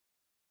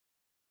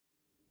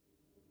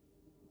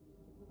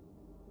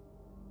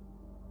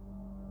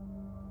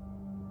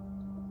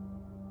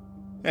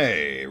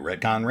Hey,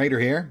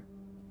 RetconRaider here,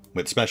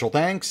 with special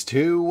thanks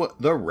to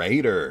the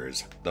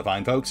Raiders, the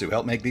fine folks who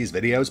help make these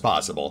videos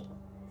possible,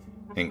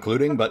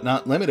 including but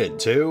not limited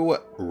to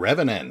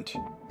Revenant,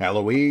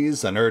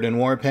 Alois,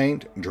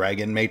 Anerdinwarpaint,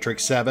 Dragon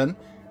Matrix 7,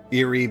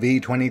 Eerie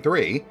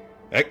V23,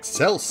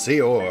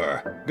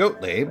 Exsellsior,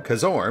 Gottlieb,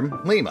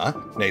 Kazorm,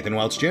 Lima, Nathan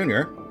Welch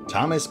Jr.,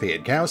 Tomasz,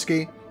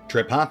 Piątkowski,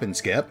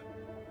 Triphoppenskip,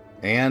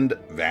 and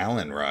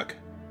Valinrook.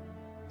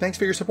 Thanks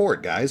for your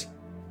support, guys.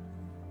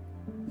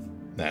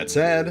 That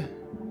said,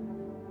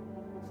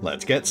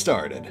 let's get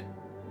started.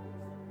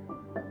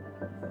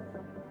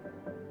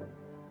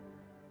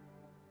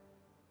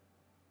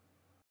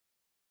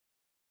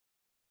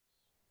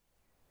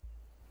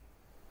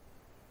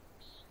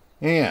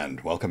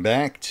 And welcome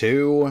back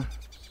to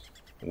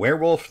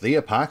Werewolf the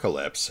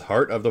Apocalypse,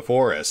 Heart of the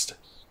Forest.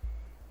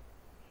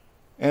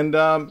 And,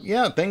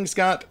 yeah, things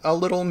got a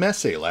little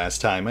messy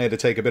last time. I had to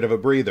take a bit of a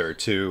breather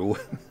to,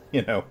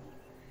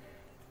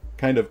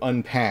 kind of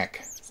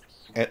unpack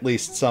at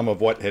least some of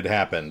what had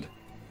happened.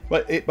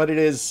 But it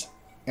is,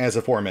 as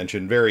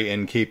aforementioned, very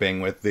in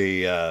keeping with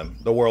the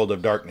World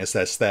of Darkness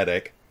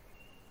aesthetic.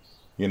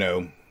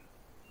 A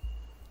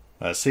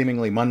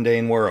seemingly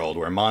mundane world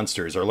where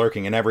monsters are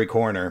lurking in every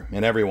corner,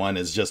 and everyone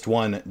is just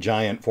one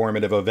giant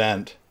formative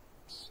event,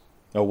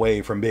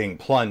 away from being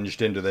plunged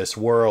into this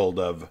world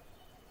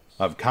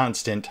of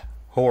constant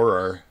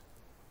horror.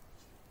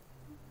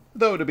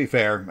 Though, to be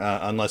fair,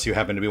 unless you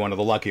happen to be one of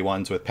the lucky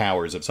ones with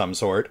powers of some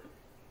sort,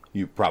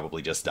 you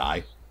probably just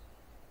die.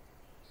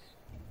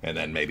 And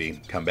then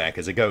maybe come back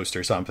as a ghost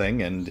or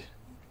something, and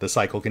the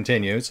cycle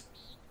continues.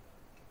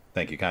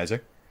 Thank you,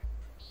 Kaiser.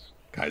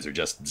 Kaiser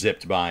just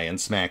zipped by and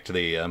smacked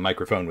the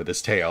microphone with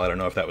his tail. I don't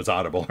know if that was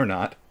audible or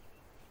not.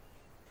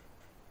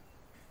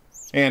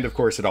 And, of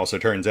course, it also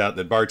turns out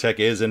that Bartek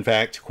is, in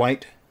fact,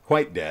 quite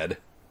dead.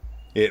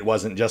 It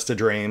wasn't just a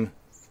dream.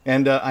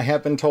 And I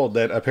have been told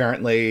that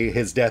apparently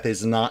his death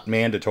is not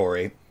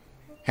mandatory.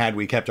 Had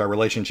we kept our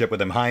relationship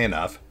with him high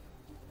enough,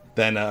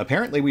 then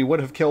apparently we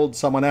would have killed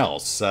someone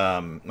else.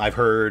 I've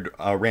heard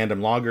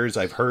random loggers,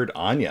 I've heard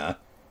Anya,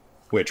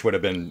 which would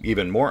have been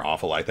even more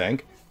awful, I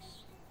think.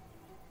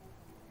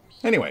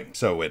 Anyway,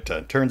 so it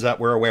turns out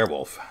we're a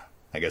werewolf.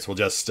 I guess we'll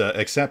just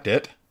accept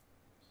it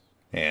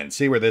and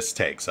see where this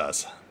takes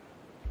us.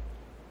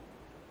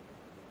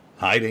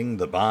 Hiding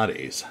the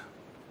bodies.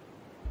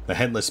 The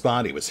headless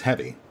body was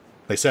heavy.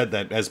 They said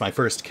that as my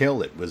first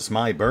kill, it was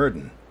my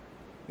burden.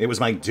 It was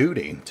my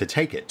duty to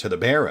take it to the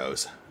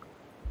barrows.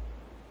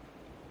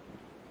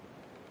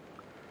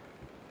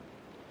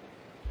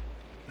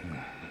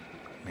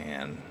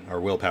 Man,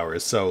 our willpower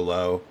is so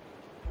low.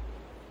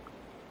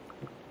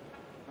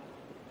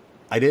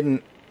 I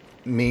didn't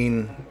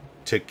mean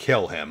to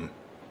kill him.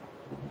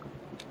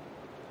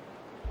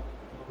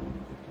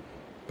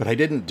 But I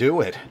didn't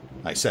do it,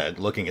 I said,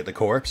 looking at the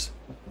corpse.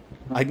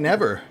 I'd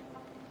never.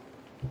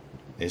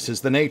 This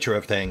is the nature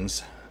of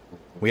things.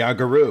 We are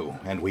Guru,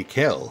 and we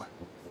kill,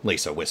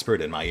 Lisa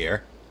whispered in my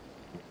ear.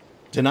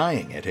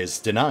 Denying it is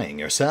denying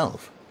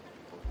yourself.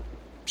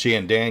 She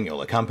and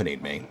Daniel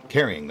accompanied me,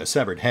 carrying the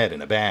severed head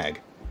in a bag.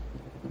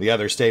 The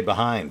other stayed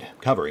behind,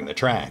 covering the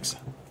tracks.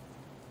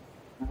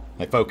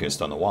 I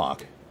focused on the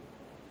walk.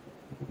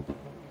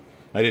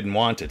 I didn't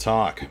want to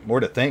talk, or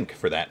to think,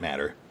 for that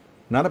matter.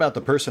 Not about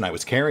the person I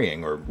was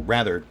carrying, or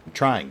rather,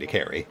 trying to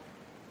carry.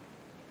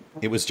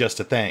 It was just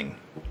a thing.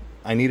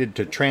 I needed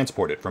to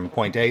transport it from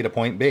point A to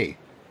point B.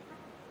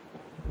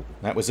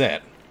 That was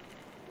it.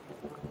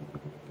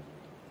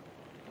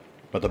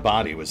 But the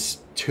body was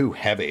too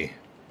heavy.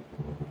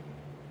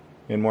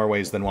 In more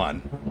ways than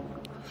one.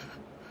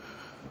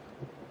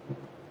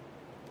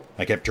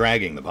 I kept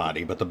dragging the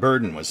body, but the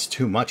burden was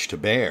too much to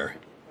bear.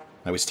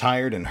 I was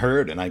tired and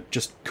hurt, and I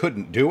just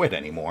couldn't do it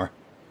anymore.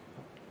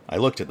 I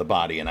looked at the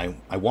body, and I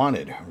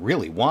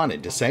really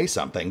wanted to say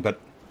something, but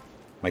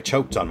I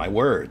choked on my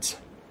words.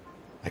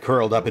 I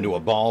curled up into a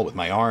ball with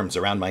my arms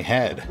around my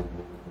head.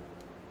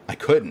 I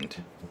couldn't.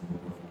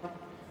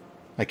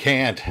 I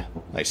can't,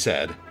 I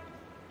said.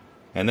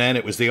 And then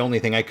it was the only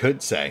thing I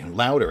could say,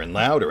 louder and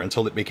louder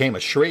until it became a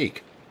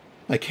shriek.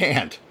 I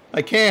can't!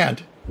 I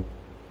can't!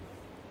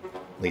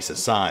 Lisa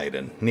sighed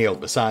and kneeled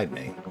beside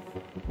me.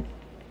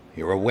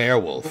 You're a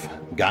werewolf,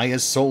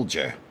 Gaia's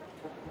soldier.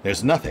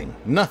 There's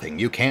nothing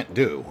you can't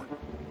do.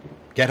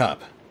 Get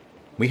up.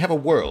 We have a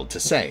world to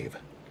save.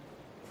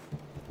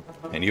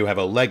 And you have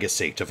a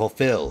legacy to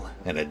fulfill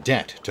and a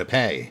debt to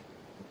pay.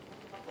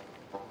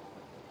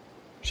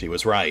 She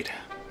was right.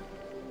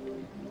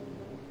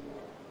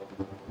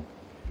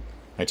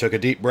 I took a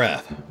deep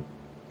breath.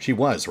 She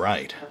was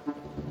right.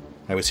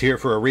 I was here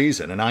for a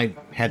reason, and I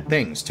had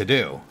things to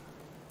do.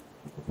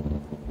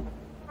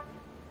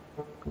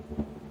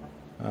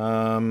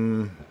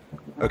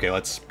 Okay,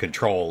 let's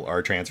control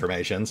our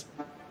transformations.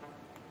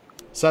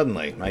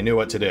 Suddenly, I knew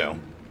what to do.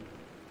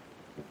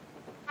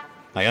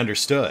 I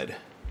understood.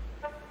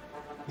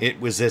 It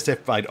was as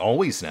if I'd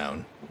always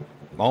known.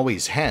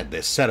 Always had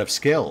this set of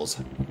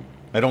skills.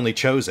 I'd only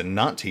chosen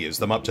not to use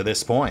them up to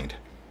this point.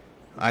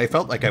 I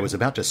felt like I was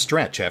about to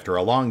stretch after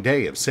a long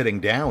day of sitting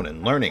down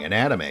and learning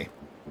anatomy.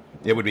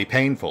 It would be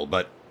painful,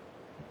 but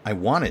I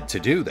wanted to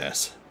do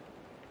this.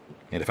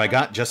 And if I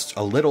got just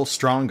a little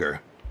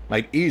stronger,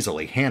 I'd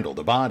easily handle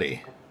the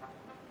body.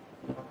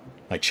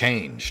 I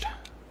changed.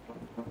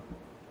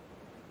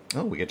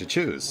 Oh, we get to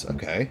choose.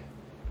 Okay.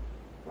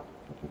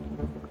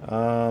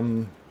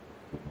 Glabro,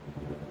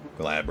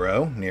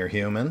 near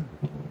human.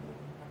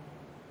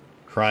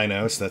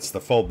 Krynos, that's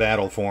the full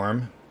battle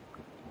form.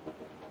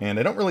 And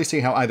I don't really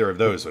see how either of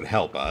those would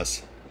help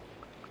us.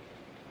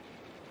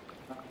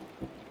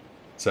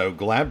 So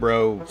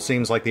Glabro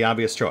seems like the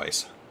obvious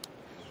choice.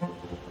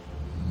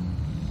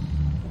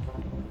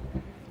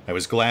 I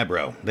was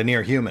Glabro, the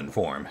near-human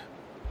form.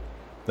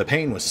 The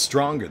pain was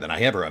stronger than I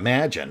ever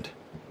imagined.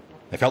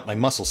 I felt my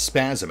muscles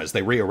spasm as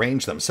they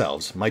rearranged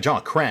themselves, my jaw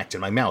cracked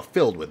and my mouth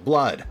filled with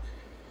blood.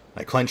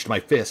 I clenched my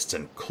fists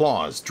and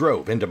claws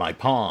drove into my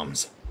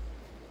palms.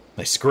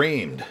 I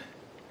screamed.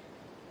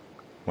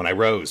 When I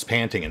rose,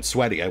 panting and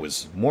sweaty, I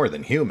was more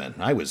than human.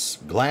 I was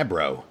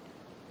Glabro.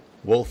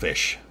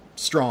 Wolfish,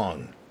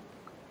 strong,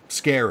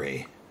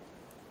 scary.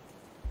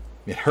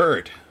 It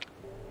hurt.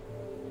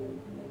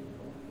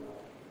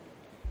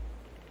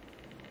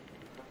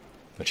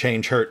 The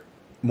change hurt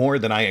more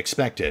than I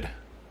expected.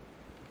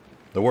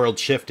 The world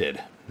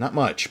shifted. Not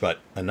much, but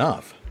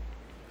enough.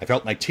 I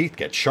felt my teeth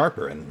get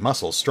sharper and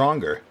muscles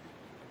stronger.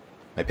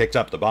 I picked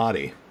up the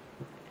body.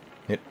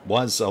 It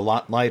was a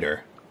lot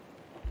lighter.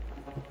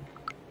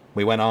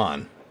 We went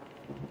on.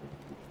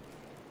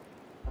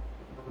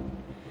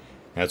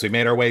 As we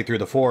made our way through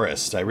the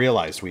forest, I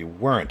realized we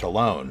weren't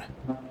alone.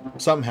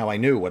 Somehow I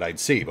knew what I'd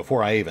see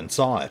before I even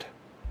saw it.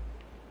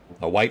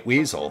 A white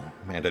weasel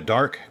and a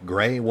dark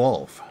gray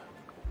wolf.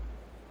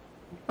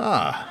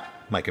 Ah,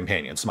 my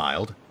companion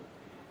smiled.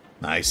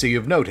 I see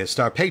you've noticed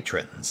our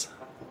patrons.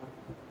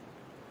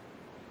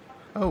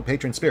 Oh,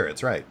 patron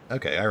spirits, right.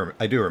 Okay,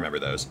 I do remember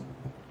those.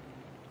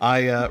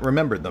 I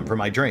remembered them from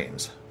my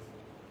dreams.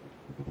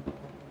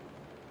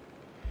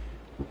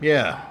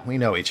 Yeah, we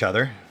know each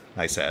other,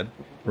 I said,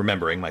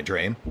 remembering my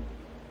dream.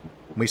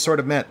 We sort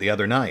of met the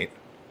other night.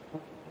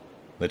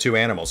 The two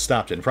animals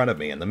stopped in front of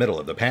me in the middle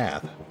of the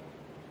path.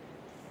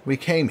 We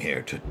came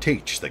here to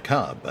teach the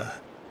cub,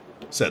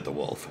 said the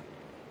wolf.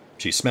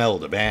 She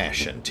smelled of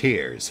ash and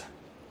tears.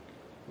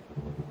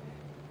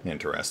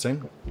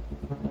 Interesting.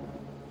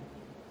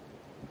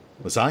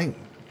 Was I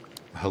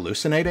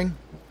hallucinating?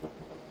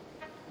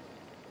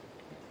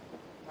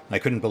 I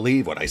couldn't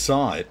believe what I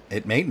saw.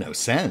 It made no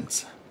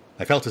sense.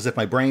 I felt as if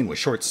my brain was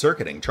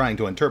short-circuiting, trying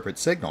to interpret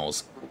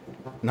signals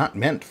not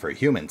meant for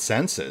human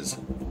senses.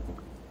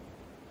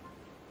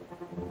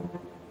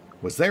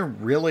 Was there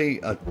really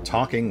a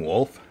talking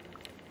wolf?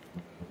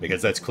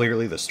 Because that's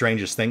clearly the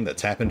strangest thing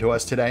that's happened to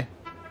us today.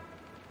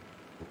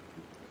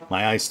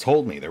 My eyes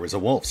told me there was a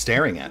wolf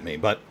staring at me,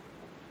 but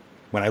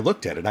when I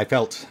looked at it, I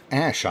felt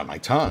ash on my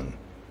tongue.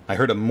 I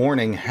heard a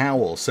mourning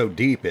howl so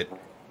deep it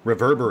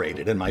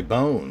reverberated in my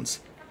bones,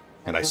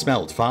 and I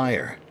smelled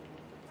fire.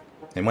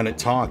 And when it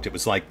talked, it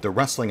was like the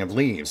rustling of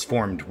leaves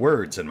formed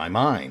words in my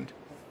mind.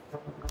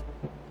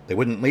 They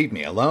wouldn't leave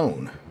me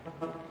alone.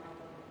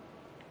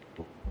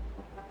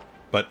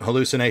 But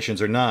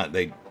hallucinations or not,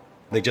 they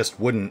just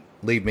wouldn't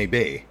leave me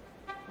be.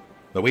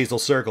 The weasel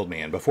circled me,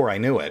 and before I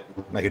knew it,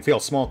 I could feel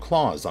small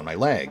claws on my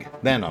leg,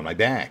 then on my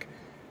back,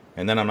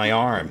 and then on my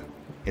arm.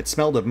 It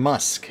smelled of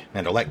musk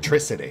and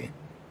electricity.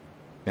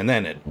 And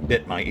then it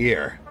bit my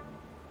ear.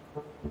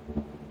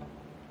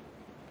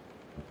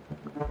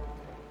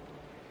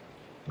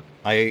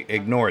 I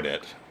ignored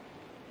it.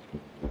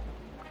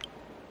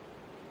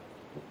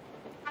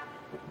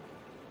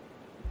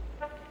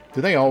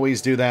 Do they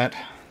always do that?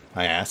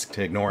 I asked,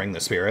 ignoring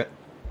the spirit.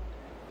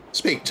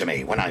 Speak to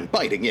me when I'm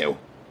biting you.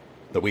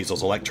 The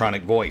weasel's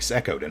electronic voice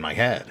echoed in my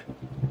head.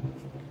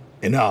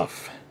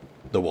 Enough,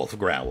 the wolf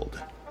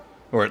growled.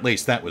 Or at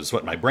least that was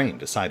what my brain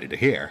decided to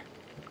hear.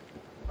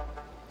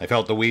 I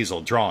felt the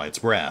weasel draw its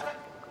breath.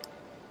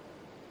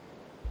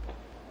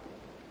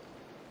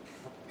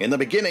 In the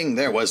beginning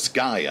there was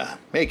Gaia,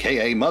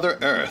 aka Mother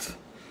Earth,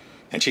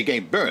 and she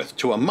gave birth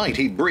to a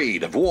mighty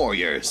breed of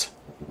warriors,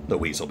 the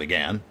weasel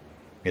began.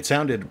 It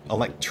sounded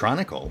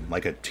electronical,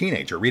 like a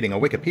teenager reading a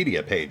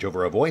Wikipedia page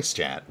over a voice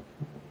chat.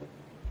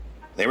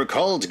 They were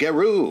called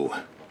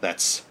Geru.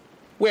 That's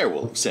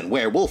werewolves and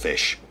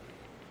werewolfish.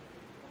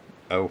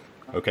 Oh,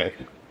 okay.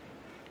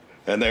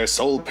 And their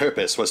sole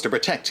purpose was to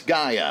protect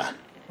Gaia.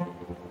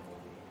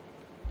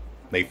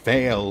 They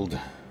failed,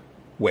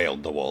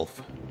 wailed the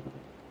wolf.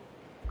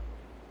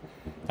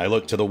 I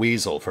looked to the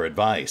weasel for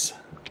advice.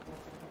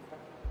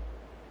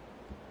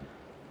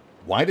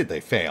 Why did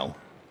they fail?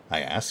 I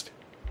asked.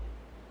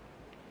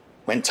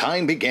 When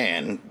time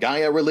began,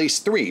 Gaia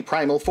released 3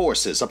 primal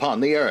forces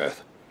upon the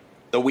earth.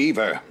 The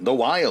Weaver, the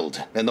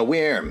Wild, and the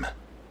Wyrm,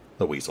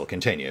 the weasel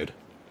continued.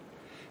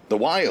 The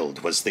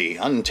Wild was the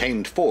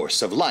untamed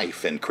force of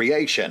life and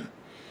creation.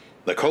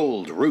 The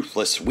cold,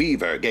 ruthless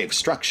Weaver gave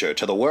structure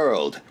to the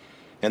world,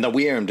 and the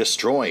Wyrm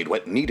destroyed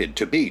what needed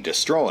to be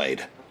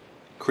destroyed,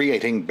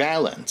 creating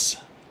balance.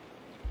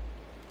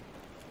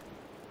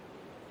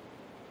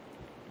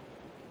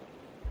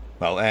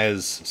 Well,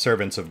 as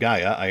servants of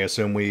Gaia, I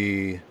assume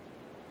we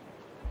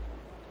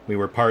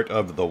were part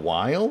of the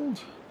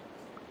wild?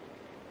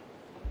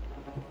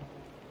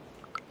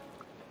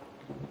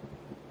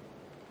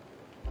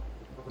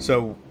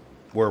 So,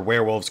 were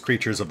werewolves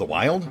creatures of the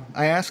wild?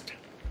 I asked.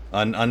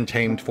 An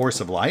untamed force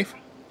of life?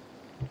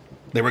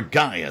 They were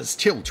Gaia's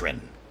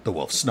children, the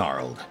wolf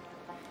snarled.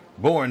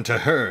 Born to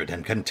herd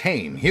and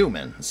contain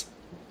humans.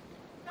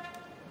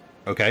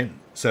 Okay,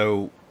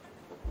 so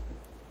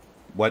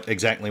what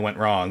exactly went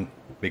wrong?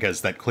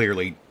 Because that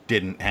clearly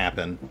didn't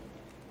happen.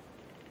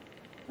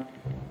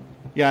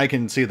 Yeah, I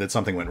can see that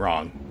something went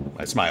wrong.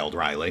 I smiled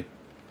wryly.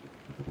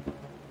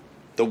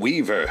 The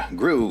weaver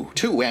grew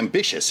too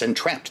ambitious and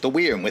trapped the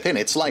worm within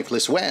its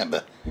lifeless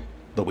web,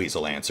 the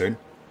weasel answered.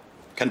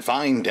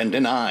 Confined and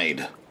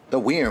denied, the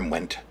worm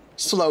went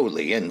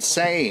slowly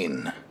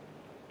insane.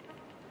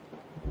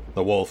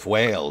 The wolf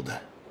wailed.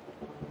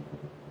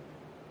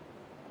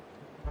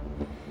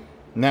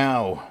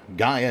 Now,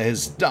 Gaia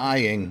is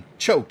dying,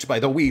 choked by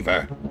the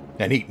weaver,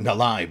 and eaten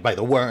alive by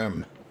the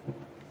worm,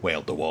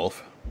 wailed the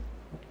wolf.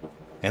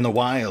 And the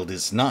wild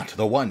is not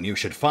the one you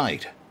should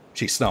fight,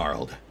 she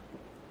snarled.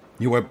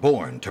 You were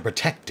born to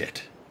protect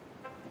it.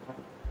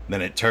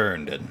 Then it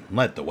turned and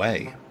led the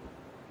way.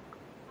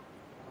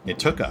 It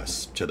took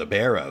us to the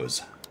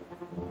barrows.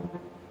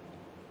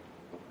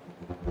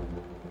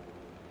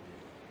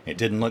 It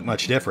didn't look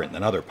much different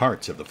than other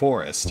parts of the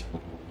forest.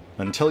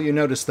 Until you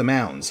noticed the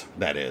mounds,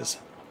 that is.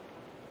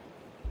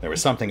 There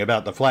was something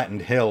about the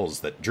flattened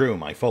hills that drew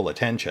my full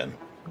attention.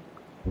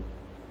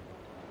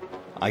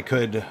 I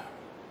could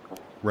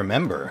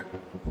remember.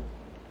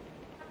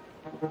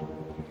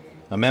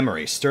 A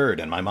memory stirred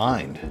in my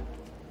mind.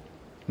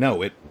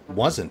 No, it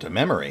wasn't a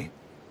memory.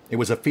 It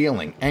was a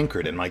feeling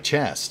anchored in my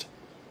chest,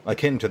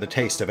 akin to the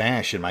taste of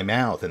ash in my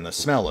mouth and the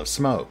smell of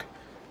smoke.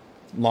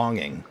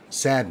 Longing,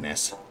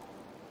 sadness,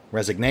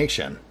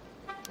 resignation.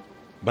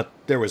 But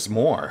there was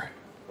more.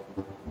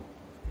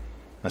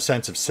 A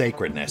sense of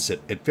sacredness.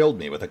 It filled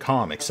me with a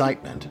calm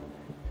excitement.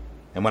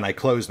 And when I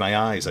closed my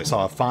eyes, I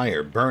saw a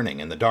fire burning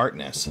in the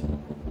darkness.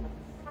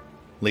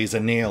 Lisa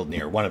kneeled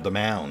near one of the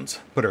mounds,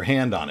 put her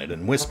hand on it,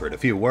 and whispered a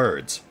few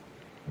words.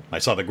 I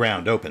saw the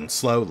ground open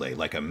slowly,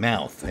 like a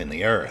mouth in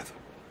the earth.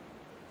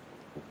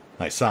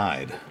 I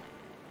sighed.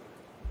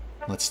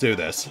 Let's do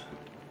this.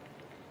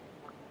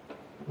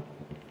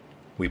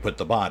 We put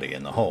the body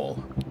in the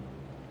hole.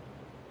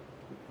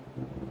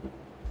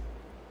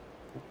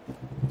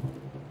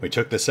 We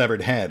took the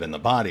severed head and the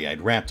body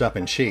I'd wrapped up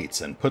in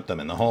sheets and put them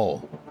in the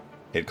hole.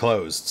 It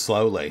closed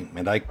slowly,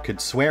 and I could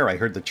swear I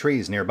heard the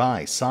trees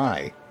nearby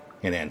sigh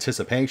in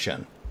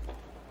anticipation.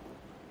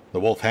 The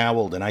wolf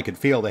howled, and I could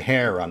feel the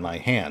hair on my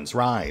hands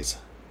rise.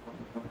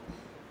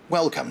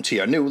 Welcome to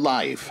your new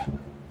life,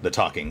 the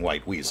talking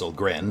white weasel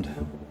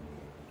grinned.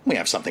 We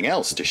have something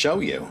else to show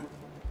you.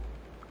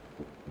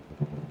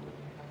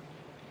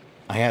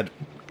 I had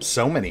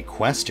so many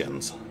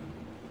questions.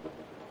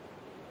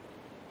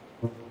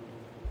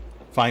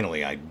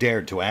 Finally, I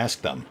dared to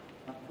ask them.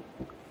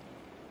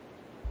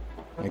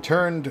 I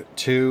turned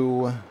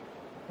to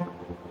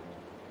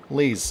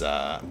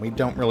Lisa. We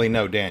don't really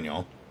know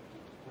Daniel.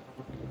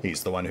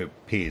 He's the one who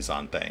pees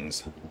on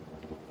things.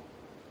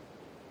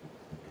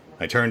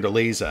 I turned to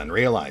Lisa and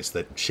realized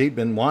that she'd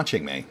been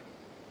watching me.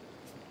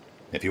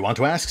 If you want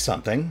to ask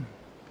something,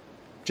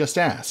 just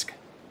ask.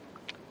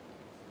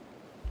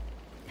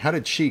 How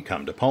did she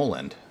come to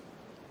Poland?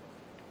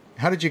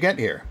 How did you get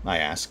here? I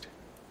asked.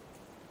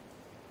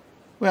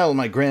 Well,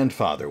 my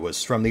grandfather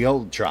was from the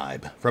old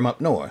tribe, from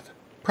up north,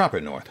 proper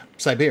north,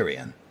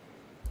 Siberian.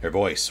 Her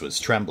voice was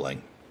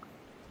trembling.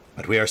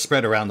 But we are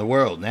spread around the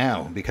world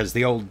now because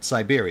the old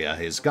Siberia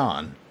is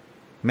gone,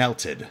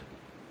 melted,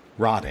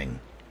 rotting.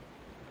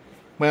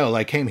 Well,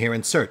 I came here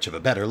in search of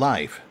a better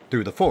life,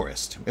 through the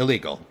forest,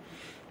 illegal.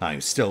 I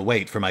still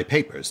wait for my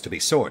papers to be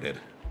sorted.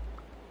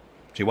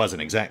 She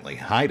wasn't exactly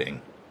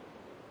hiding.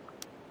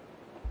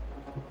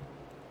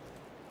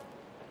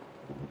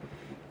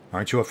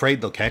 Aren't you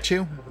afraid they'll catch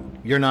you?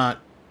 You're not...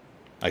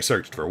 I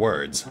searched for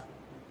words.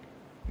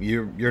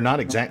 You're not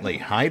exactly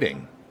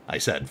hiding, I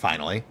said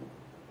finally.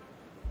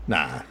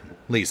 Nah,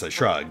 Lisa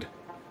shrugged.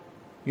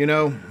 You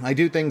know, I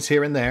do things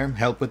here and there,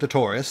 help with the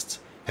tourists,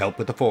 help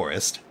with the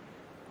forest.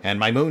 And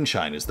my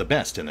moonshine is the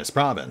best in this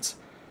province.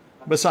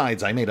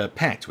 Besides, I made a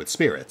pact with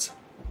spirits.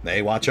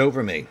 They watch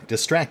over me,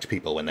 distract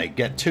people when they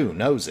get too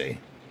nosy.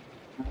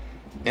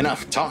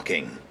 Enough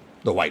talking,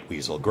 the white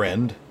weasel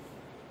grinned.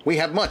 We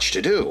have much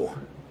to do.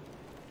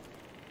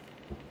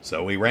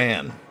 So we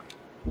ran.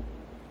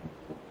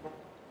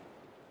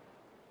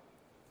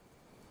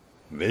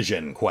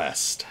 Vision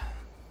Quest.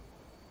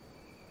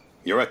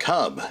 You're a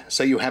cub,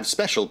 so you have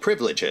special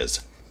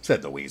privileges,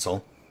 said the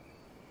weasel.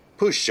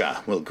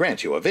 Pusha will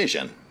grant you a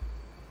vision.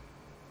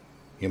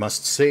 You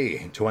must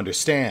see to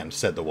understand,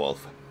 said the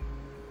wolf.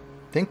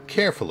 Think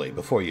carefully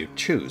before you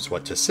choose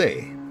what to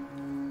see.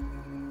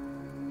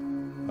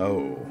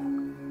 Oh.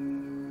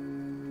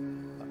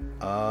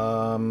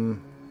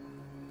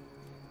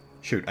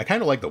 Shoot, I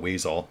kind of like the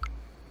weasel.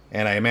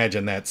 And I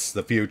imagine that's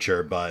the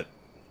future, but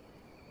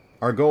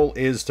our goal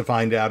is to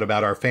find out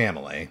about our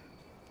family.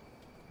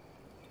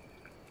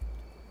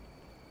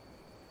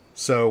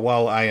 So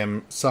while I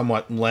am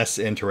somewhat less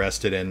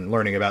interested in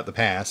learning about the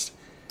past,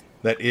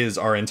 that is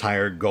our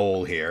entire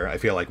goal here. I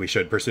feel like we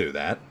should pursue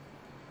that.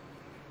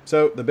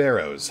 So, the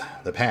Barrows,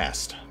 the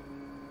past.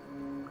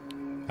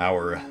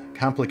 Our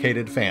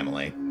complicated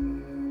family.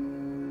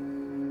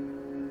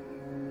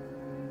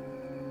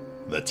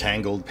 The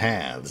tangled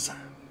paths.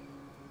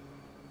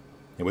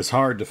 It was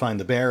hard to find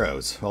the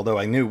Barrows, although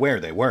I knew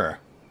where they were.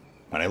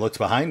 When I looked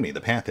behind me,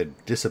 the path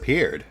had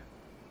disappeared.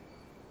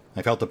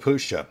 I felt the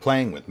Pusha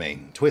playing with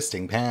me,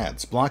 twisting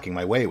paths, blocking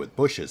my way with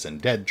bushes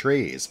and dead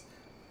trees.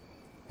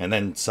 And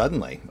then,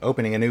 suddenly,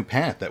 opening a new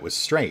path that was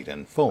straight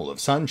and full of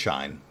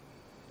sunshine.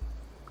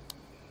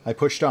 I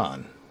pushed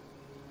on.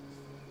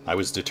 I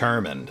was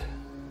determined.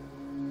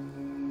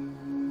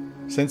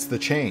 Since the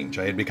change,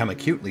 I had become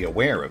acutely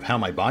aware of how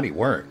my body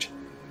worked,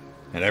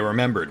 and I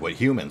remembered what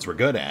humans were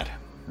good at.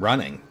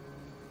 Running.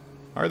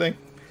 Are they?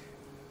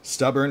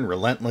 Stubborn,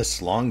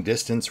 relentless,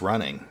 long-distance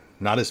running.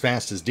 Not as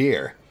fast as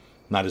deer.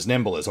 Not as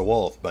nimble as a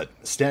wolf, but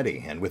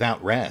steady and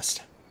without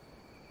rest.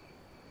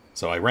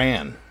 So I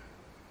ran.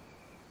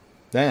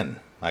 Then,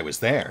 I was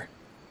there.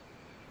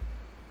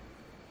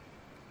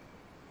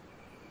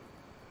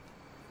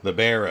 The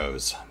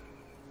Barrows.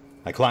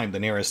 I climbed the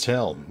nearest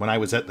hill. When I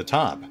was at the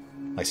top,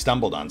 I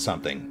stumbled on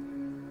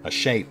something. A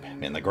shape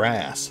in the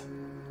grass.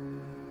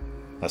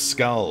 A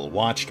skull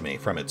watched me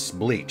from its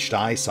bleached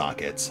eye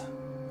sockets.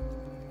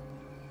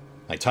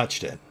 I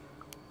touched it.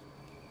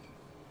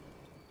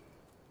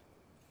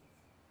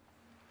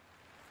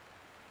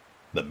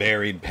 The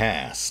buried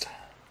past.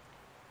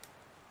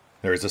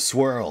 There is a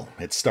swirl.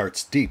 It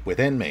starts deep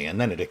within me,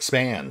 and then it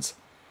expands.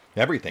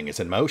 Everything is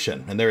in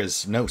motion, and there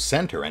is no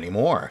center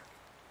anymore.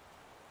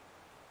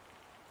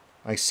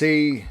 I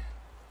see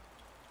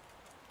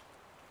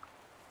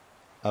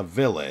a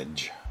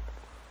village.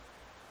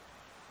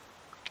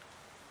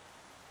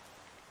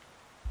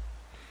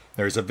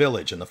 There's a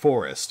village in the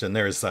forest, and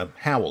there's the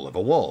howl of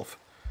a wolf.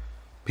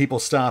 People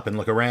stop and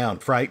look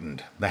around,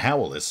 frightened. The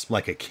howl is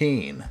like a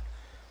keen.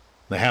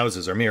 The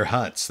houses are mere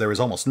huts. There is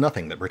almost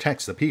nothing that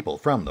protects the people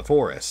from the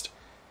forest.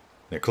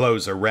 Their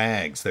clothes are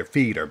rags, their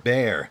feet are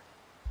bare.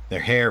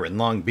 Their hair and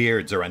long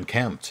beards are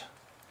unkempt.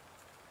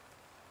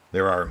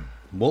 There are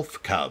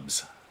wolf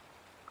cubs.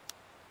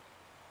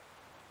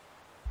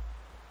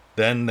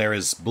 Then there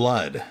is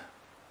blood.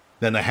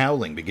 Then the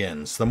howling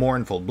begins, the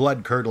mournful,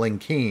 blood-curdling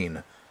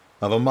keen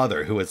of a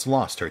mother who has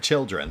lost her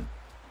children.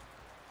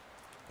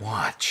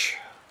 "Watch,"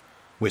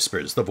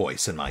 whispers the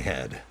voice in my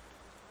head.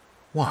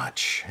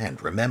 "Watch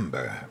and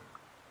remember."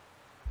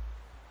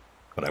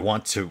 But I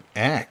want to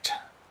act.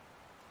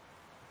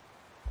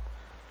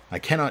 I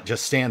cannot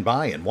just stand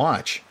by and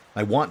watch.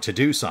 I want to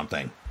do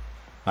something.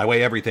 I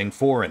weigh everything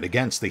for and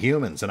against the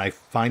humans, and I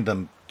find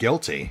them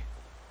guilty.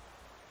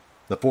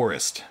 The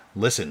forest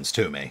listens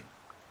to me.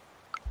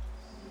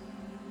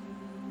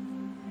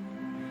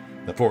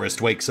 The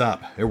forest wakes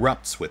up,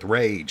 erupts with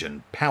rage,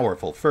 and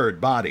powerful furred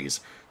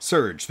bodies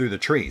surge through the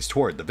trees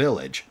toward the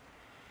village.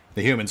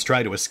 The humans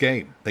try to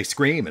escape. They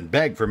scream and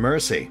beg for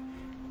mercy.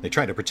 They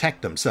try to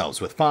protect themselves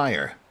with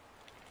fire.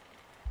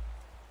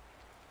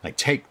 I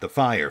take the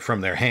fire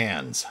from their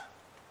hands.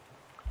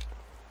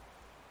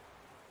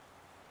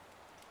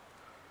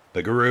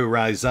 The Garou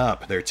rise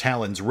up, their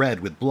talons red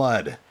with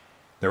blood,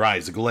 their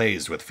eyes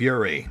glazed with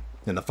fury,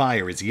 and the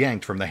fire is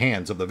yanked from the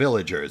hands of the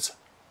villagers.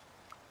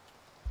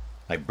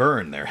 I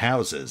burn their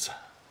houses.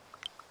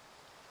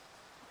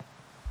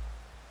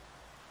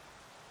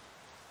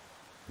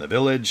 The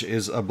village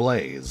is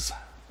ablaze.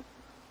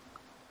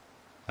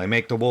 I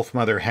make the wolf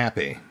mother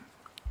happy.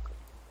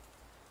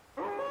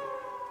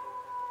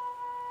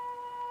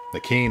 The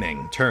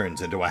keening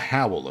turns into a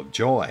howl of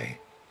joy.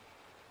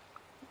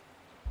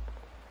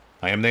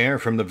 I am there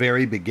from the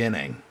very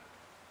beginning.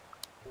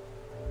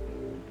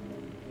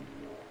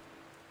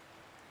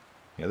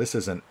 Yeah, this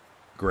isn't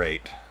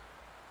great.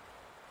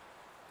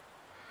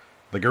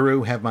 The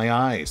Garou have my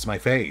eyes, my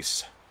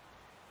face.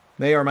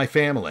 They are my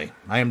family.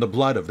 I am the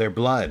blood of their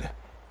blood.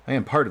 I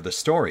am part of the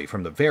story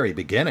from the very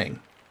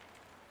beginning.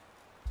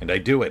 And I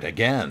do it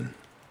again.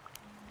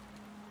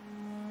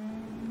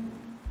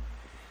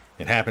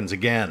 It happens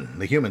again.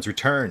 The humans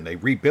return. They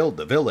rebuild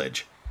the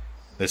village.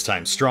 This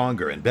time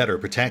stronger and better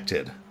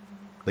protected.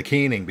 The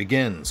keening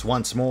begins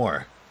once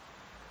more.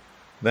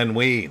 Then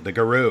we, the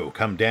Garou,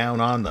 come down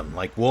on them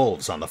like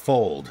wolves on the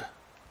fold.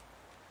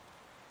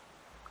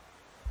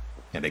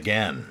 And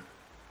again.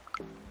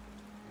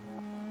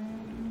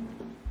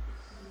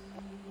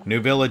 New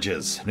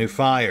villages, new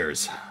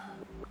fires,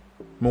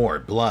 more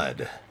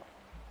blood.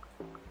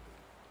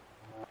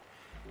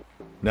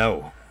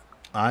 No,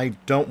 I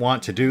don't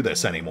want to do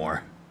this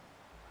anymore.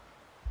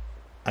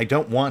 I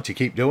don't want to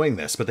keep doing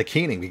this, but the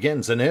keening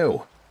begins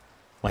anew.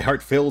 My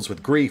heart fills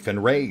with grief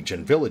and rage,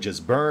 and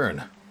villages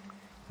burn.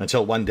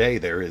 Until one day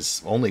there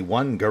is only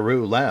one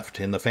Garou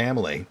left in the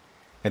family,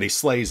 and he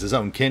slays his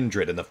own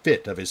kindred in the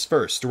fit of his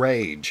first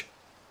rage.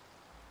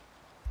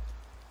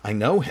 I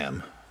know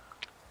him.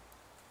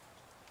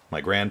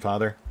 My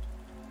grandfather?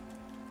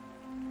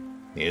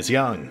 He is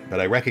young,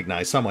 but I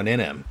recognize someone in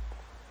him.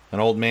 An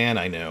old man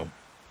I knew.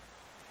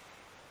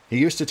 He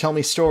used to tell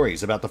me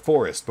stories about the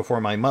forest before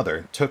my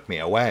mother took me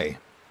away.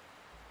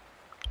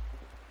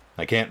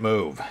 I can't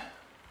move.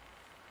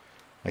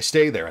 I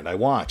stay there and I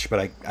watch,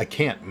 but I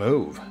can't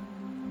move.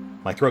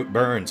 My throat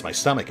burns, my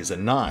stomach is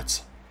in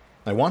knots.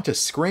 I want to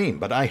scream,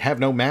 but I have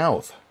no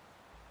mouth.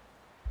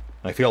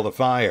 I feel the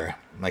fire.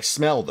 I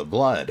smell the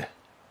blood.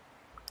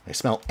 I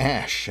smell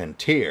ash and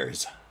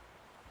tears.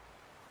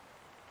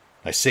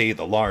 I see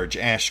the large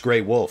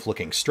ash-gray wolf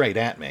looking straight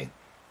at me.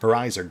 Her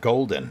eyes are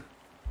golden.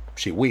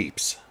 She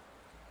weeps.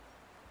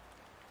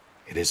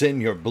 "It is in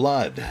your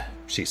blood,"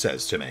 she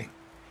says to me.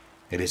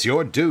 "It is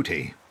your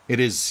duty. It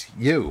is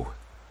you.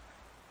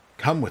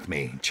 Come with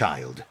me,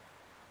 child.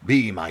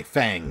 Be my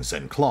fangs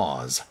and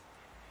claws.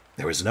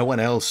 There is no one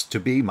else to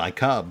be my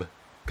cub.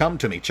 Come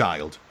to me,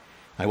 child.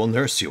 I will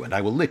nurse you and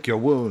I will lick your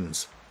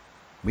wounds.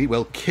 We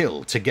will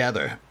kill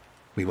together.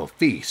 We will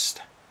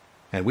feast.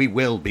 And we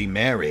will be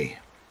merry.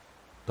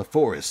 The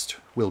forest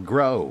will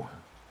grow."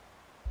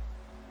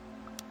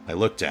 I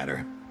looked at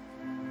her.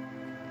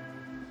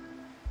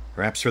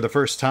 Perhaps for the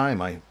first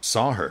time I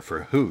saw her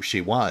for who she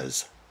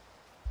was.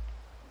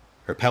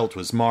 Her pelt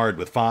was marred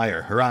with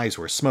fire. Her eyes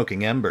were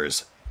smoking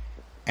embers.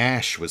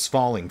 Ash was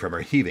falling from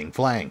her heaving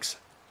flanks.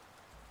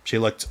 She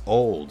looked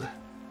old,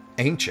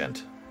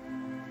 ancient,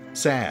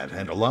 sad,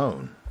 and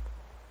alone.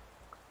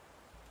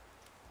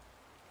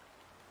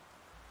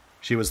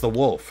 She was the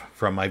wolf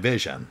from my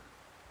vision.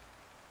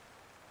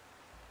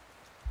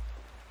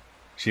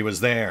 She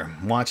was there,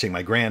 watching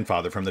my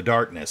grandfather from the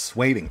darkness,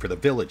 waiting for the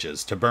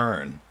villages to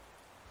burn.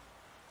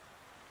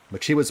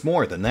 But she was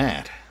more than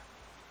that.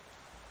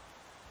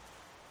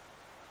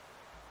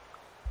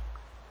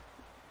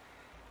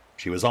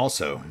 She was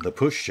also the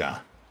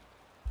Pusha.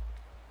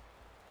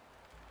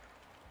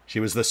 She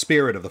was the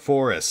spirit of the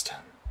forest.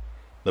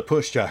 The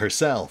Pusha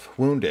herself,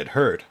 wounded,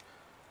 hurt,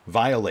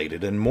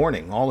 violated, and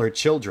mourning all her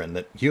children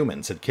that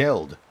humans had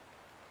killed.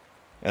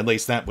 At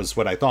least that was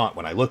what I thought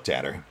when I looked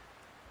at her.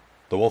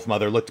 The wolf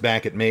mother looked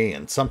back at me,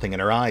 and something in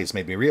her eyes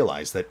made me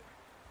realize that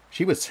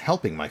she was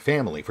helping my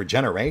family for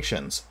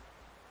generations,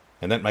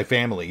 and that my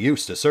family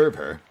used to serve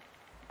her.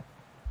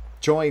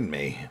 "Join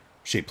me,"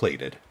 she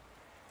pleaded.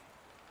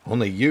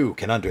 "Only you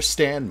can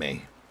understand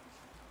me.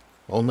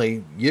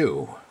 Only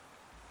you."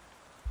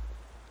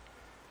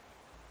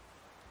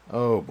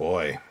 Oh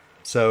boy.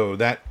 So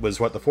that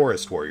was what the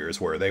forest warriors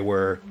were. They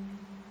were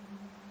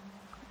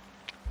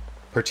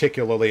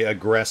particularly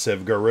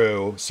aggressive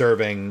Guru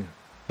serving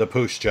the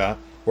Pusha,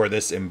 or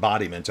this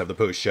embodiment of the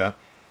Pusha,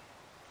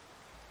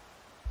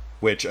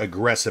 which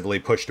aggressively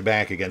pushed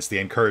back against the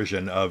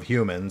incursion of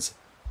humans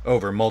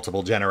over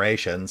multiple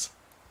generations.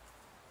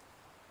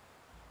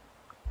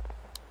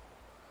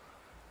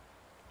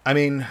 I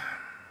mean,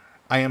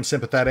 I am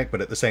sympathetic,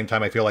 but at the same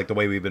time I feel like the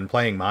way we've been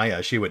playing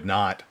Maya, she would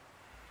not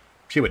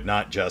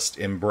just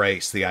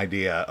embrace the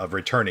idea of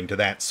returning to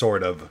that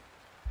sort of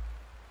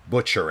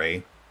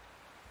butchery.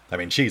 I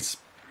mean, she's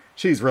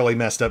really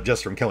messed up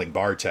just from killing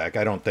Bartek.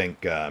 I don't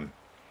think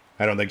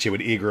she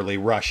would eagerly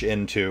rush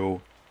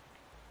into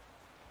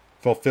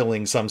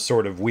fulfilling some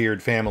sort of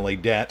weird family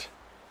debt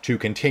to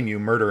continue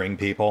murdering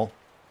people.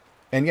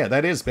 And yeah,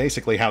 that is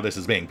basically how this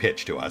is being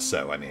pitched to us,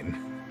 so I mean,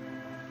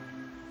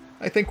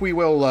 I think we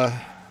will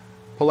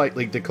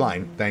politely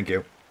decline. Thank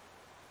you.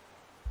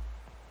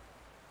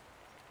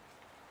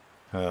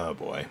 Oh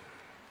boy.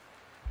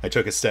 I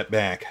took a step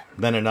back,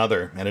 then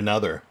another and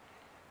another.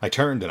 I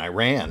turned and I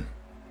ran.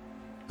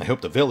 I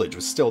hoped the village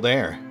was still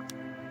there.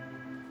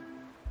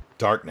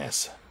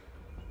 Darkness.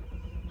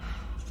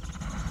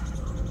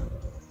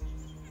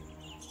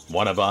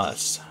 One of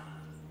us.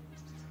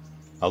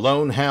 A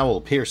lone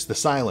howl pierced the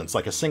silence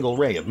like a single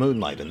ray of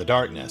moonlight in the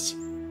darkness.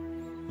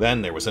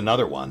 Then there was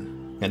another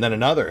one, and then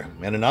another,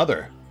 and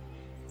another.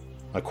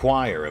 A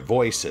choir of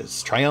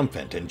voices,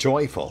 triumphant and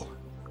joyful.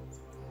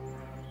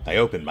 I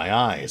opened my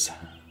eyes.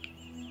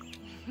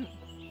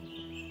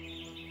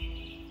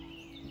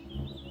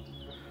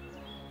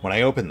 When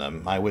I opened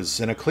them, I was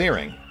in a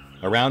clearing.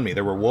 Around me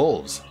there were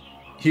wolves.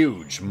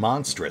 Huge,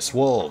 monstrous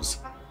wolves,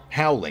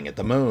 howling at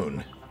the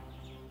moon.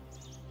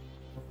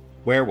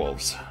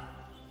 Werewolves.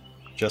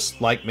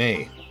 Just like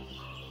me.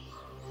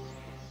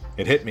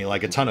 It hit me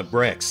like a ton of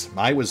bricks.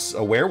 I was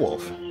a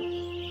werewolf.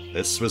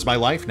 This was my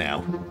life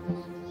now.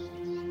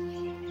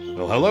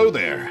 Well, hello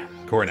there,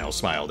 Cornell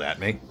smiled at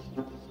me.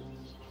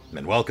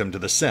 And welcome to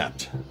the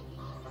Sept.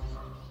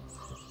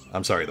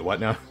 I'm sorry, the what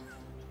now?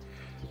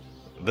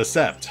 The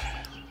Sept.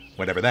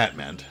 Whatever that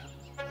meant.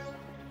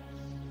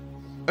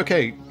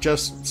 Okay,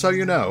 just so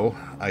you know,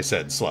 I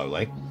said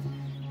slowly,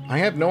 I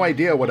have no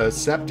idea what a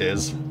Sept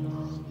is.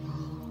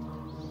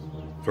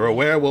 For a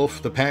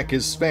werewolf, the pack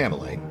is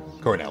family,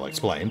 Cornell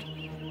explained.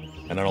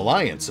 And an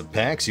alliance of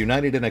packs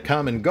united in a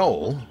common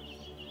goal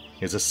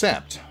is a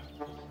Sept.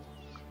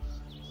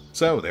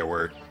 So there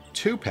were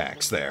 2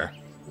 packs there.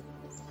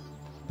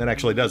 That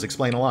actually does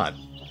explain a lot.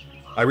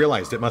 I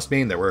realized it must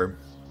mean there were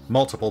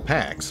multiple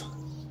packs.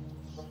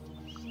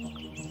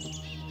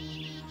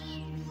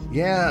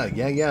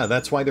 Yeah,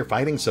 that's why they're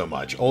fighting so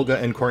much. Olga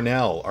and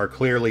Cornell are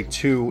clearly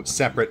two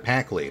separate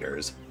pack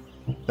leaders.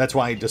 That's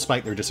why,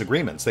 despite their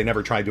disagreements, they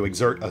never tried to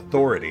exert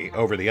authority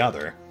over the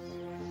other.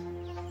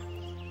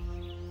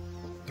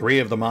 3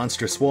 of the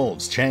monstrous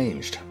wolves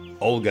changed.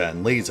 Olga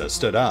and Lisa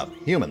stood up,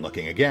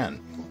 human-looking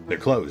again, their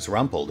clothes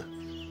rumpled.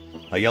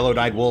 A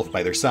yellow-dyed wolf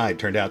by their side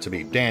turned out to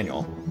be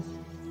Daniel.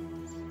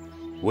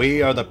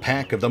 "We are the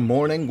pack of the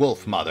Morning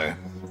Wolf Mother,"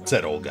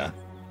 said Olga.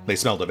 They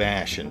smelled of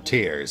ash and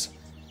tears,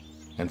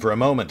 and for a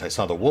moment I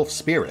saw the wolf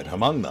spirit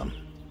among them.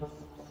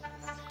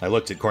 I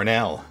looked at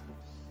Cornell.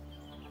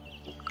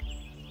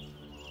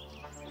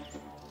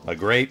 A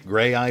great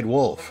gray-eyed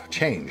wolf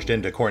changed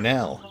into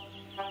Cornell,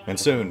 and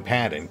soon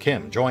Pat and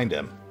Kim joined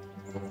him.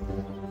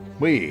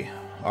 "We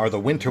are the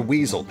Winter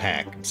Weasel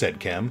Pack," said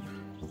Kim.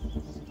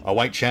 A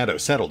white shadow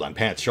settled on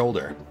Pat's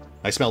shoulder.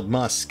 I smelled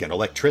musk and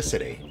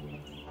electricity.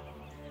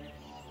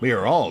 "We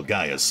are all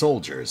Gaia's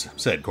soldiers,"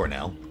 said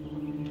Cornell.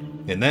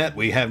 "In that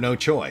we have no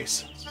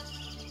choice.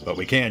 But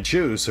we can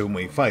choose whom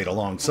we fight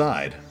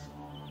alongside."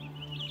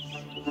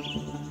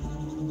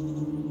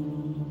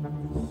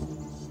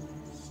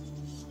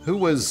 Who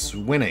was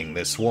winning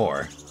this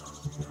war?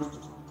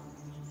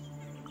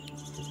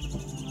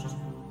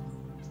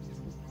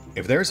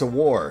 "If there's a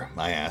war,"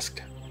 I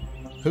asked,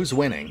 "who's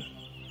winning?"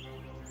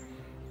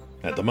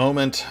 "At the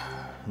moment,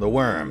 the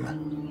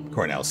worm,"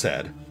 Cornell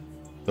said.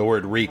 The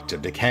word reeked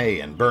of decay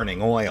and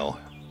burning oil.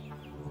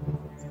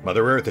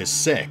 "Mother Earth is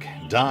sick,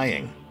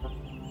 dying,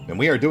 and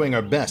we are doing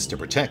our best to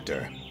protect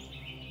her."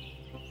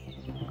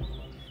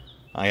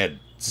 I had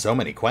so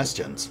many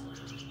questions.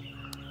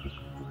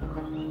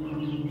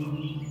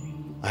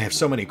 "I have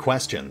so many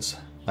questions,"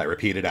 I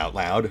repeated out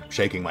loud,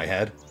 shaking my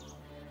head.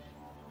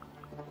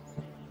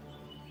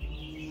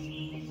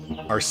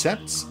 Are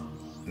septs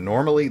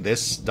normally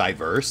this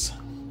diverse?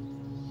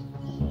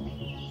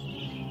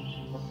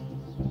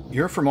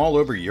 "You're from all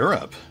over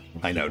Europe,"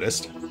 I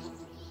noticed.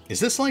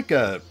 "Is this like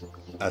a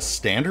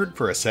standard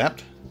for a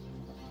sept?"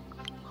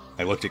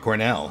 I looked at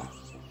Cornell.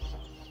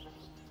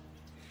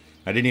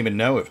 I didn't even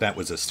know if that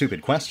was a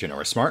stupid question or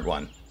a smart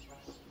one.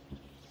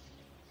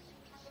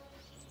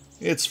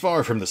 "It's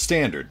far from the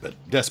standard,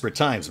 but desperate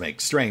times make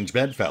strange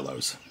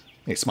bedfellows,"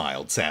 he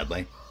smiled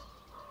sadly.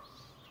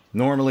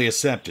 "Normally a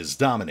sept is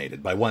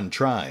dominated by one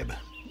tribe,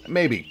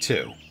 maybe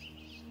 2.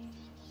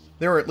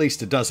 "There are at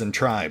least a dozen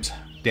tribes,"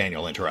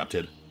 Daniel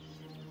interrupted.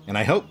 "And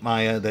I hope,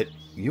 Maya, that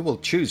you will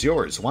choose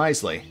yours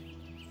wisely."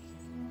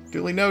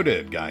 "Duly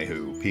noted, guy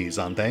who pees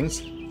on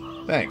things.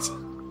 Thanks."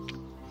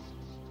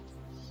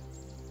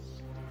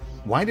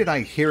 "Why did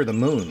I hear the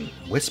moon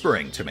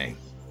whispering to me?"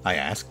 I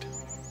asked.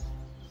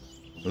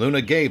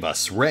 "Luna gave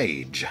us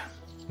rage.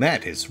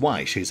 That is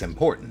why she's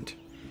important,"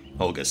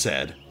 Olga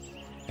said.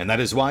 "And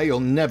that is why you'll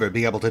never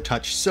be able to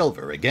touch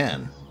silver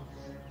again."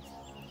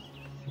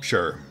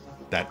 Sure,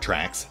 that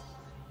tracks.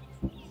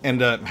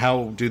 "And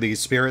how do these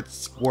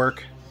spirits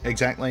work,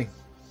 exactly?"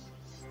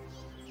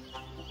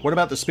 "What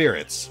about the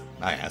spirits?"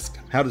 I asked.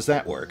 "How does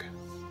that work?"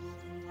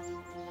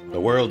 "The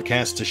world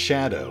casts a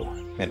shadow,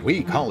 and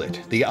we call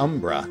it the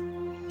Umbra,"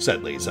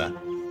 said Lisa.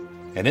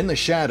 "And in the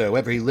shadow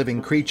every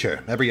living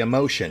creature, every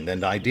emotion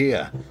and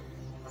idea,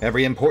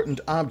 every important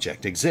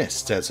object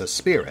exists as a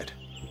spirit.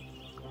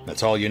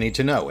 That's all you need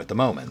to know at the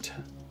moment."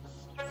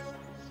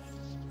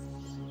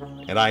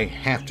 "And I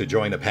have to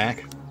join a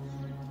pack?"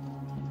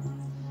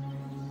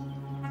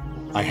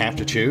 "I have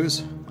to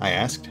choose?" I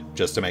asked,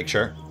 just to make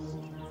sure.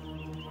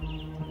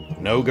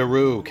 "No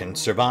Garou can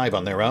survive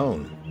on their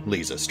own,"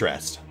 Lisa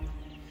stressed.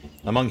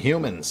 "Among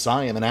humans,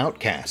 I am an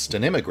outcast,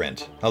 an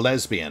immigrant, a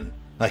lesbian,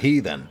 a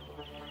heathen.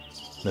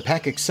 The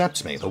pack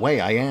accepts me the way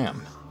I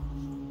am."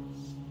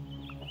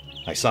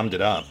 I summed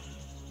it up.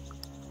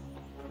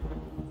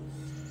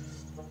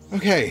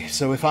 "Okay,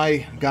 so if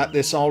I got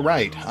this all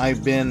right,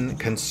 I've been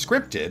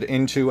conscripted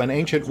into an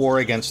ancient war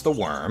against the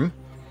worm,"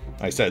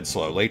 I said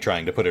slowly,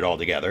 trying to put it all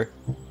together.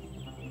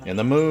 "And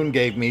the moon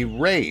gave me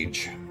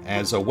rage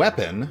as a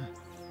weapon,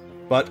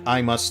 but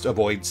I must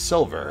avoid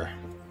silver."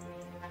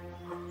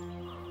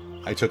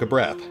 I took a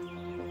breath.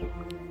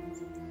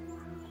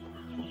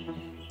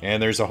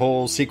 "And there's a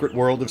whole secret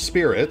world of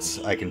spirits,"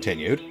 I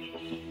continued.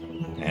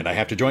 "And I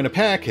have to join a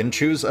pack and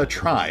choose a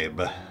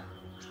tribe."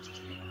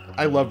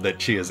 I love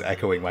that she is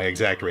echoing my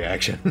exact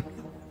reaction.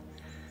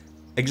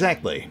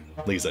 "Exactly,"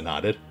 Lisa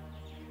nodded.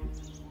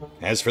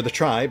 "As for the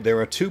tribe, there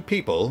are 2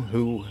 people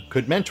who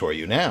could mentor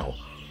you now.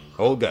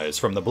 Olga is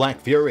from the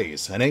Black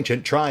Furies, an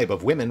ancient tribe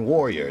of women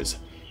warriors.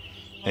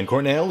 And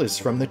Cornell is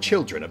from the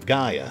Children of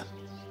Gaia.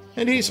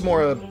 And he's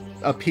more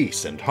a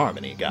peace and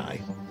harmony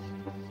guy."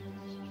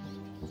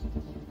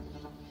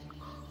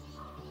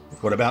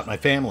 "What about my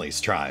family's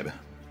tribe?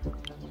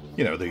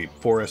 You know, the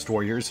forest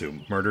warriors who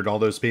murdered all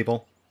those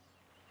people?"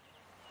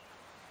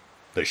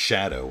 "The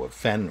Shadow of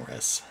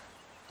Fenris."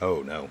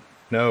 "Oh, no.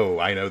 No,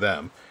 I know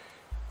them."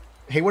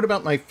 "Hey, what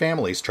about my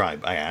family's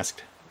tribe?" I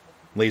asked.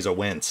 Lisa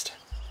winced.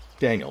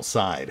 Daniel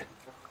sighed.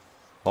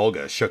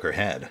 Olga shook her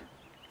head.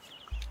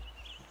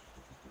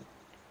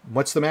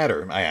 "What's the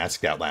matter?" I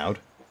asked out loud.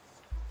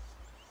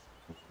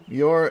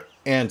 "You're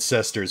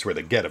ancestors were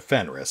the Get of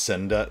Fenris,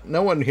 and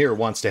no one here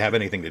wants to have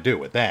anything to do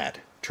with that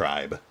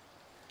tribe,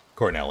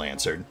 Cornell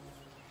answered.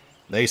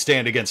 They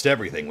stand against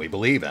everything we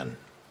believe in.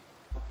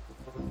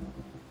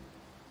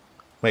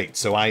 Wait,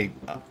 so I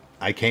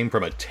came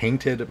from a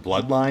tainted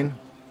bloodline?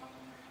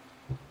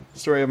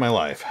 Story of my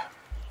life.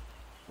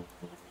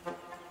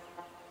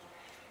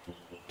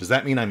 Does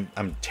that mean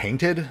I'm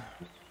tainted?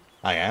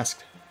 I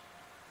asked.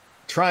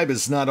 Tribe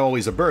is not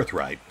always a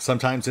birthright.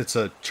 Sometimes it's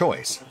a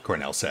choice,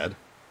 Cornell said.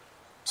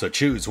 So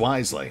choose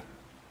wisely.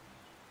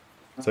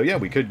 So yeah,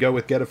 we could go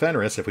with Get of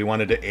Fenris if we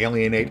wanted to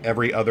alienate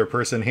every other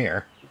person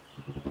here.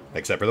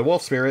 Except for the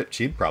wolf spirit.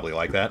 She'd probably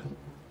like that.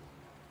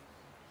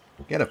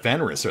 Get of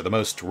Fenris are the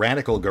most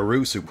radical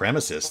Garou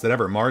supremacists that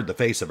ever marred the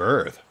face of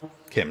Earth,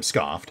 Kim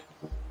scoffed.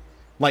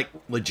 Like,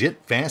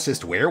 legit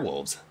fascist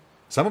werewolves.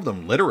 Some of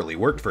them literally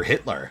worked for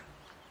Hitler.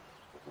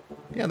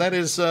 Yeah, that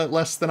is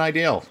less than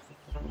ideal.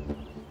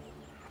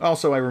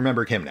 Also, I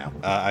remember Kim now.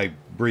 I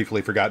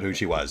briefly forgot who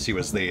she was. She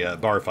was the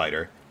bar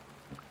fighter.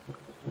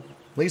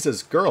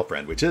 Lisa's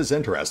girlfriend, which is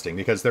interesting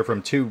because they're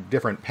from 2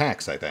 different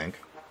packs, I think.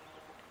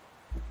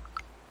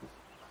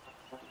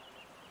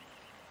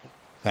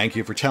 Thank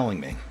you for telling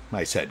me,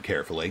 I said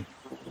carefully.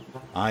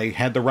 I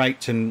had the right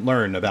to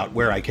learn about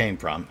where I came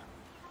from.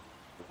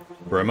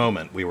 For a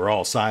moment, we were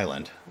all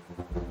silent.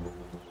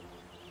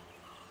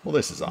 Well,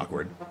 this is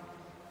awkward.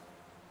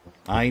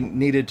 I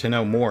needed to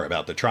know more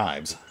about the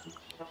tribes.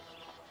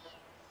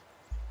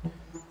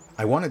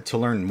 I wanted to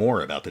learn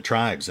more about the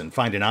tribes and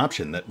find an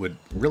option that would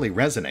really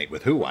resonate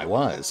with who I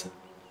was.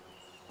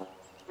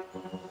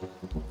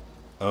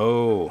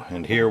 Oh,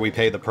 and here we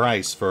pay the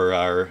price for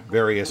our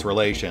various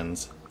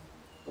relations.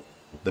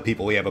 The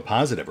people we have a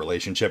positive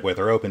relationship with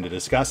are open to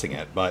discussing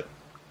it, but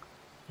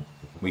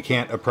we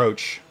can't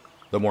approach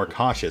the more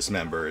cautious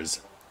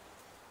members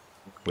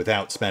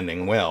without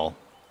spending will.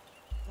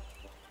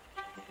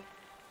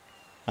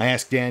 I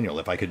asked Daniel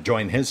if I could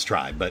join his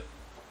tribe, but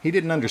he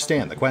didn't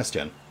understand the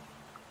question.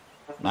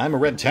 I'm a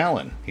Red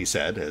Talon, he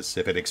said, as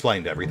if it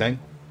explained everything.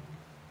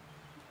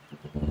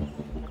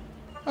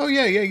 Oh,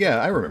 yeah,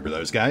 I remember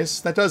those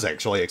guys. That does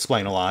actually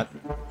explain a lot.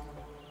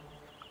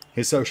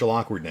 His social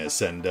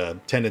awkwardness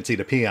and tendency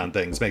to pee on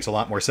things makes a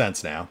lot more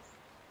sense now.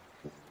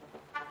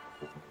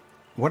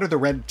 What are the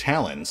Red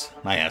Talons?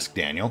 I asked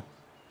Daniel.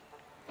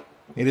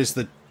 It is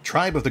the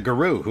tribe of the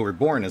Garou who were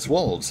born as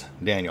wolves,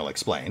 Daniel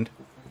explained.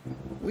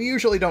 We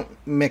usually don't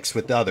mix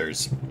with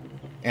others,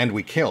 and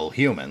we kill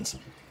humans.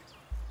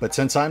 But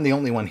since I'm the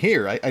only one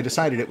here, I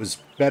decided it was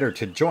better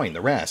to join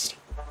the rest.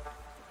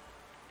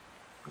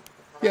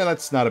 Yeah,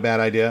 that's not a bad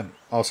idea.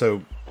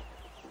 Also,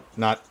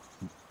 not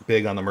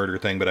big on the murder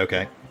thing, but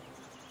okay.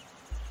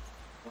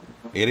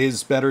 It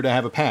is better to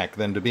have a pack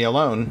than to be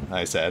alone,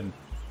 I said.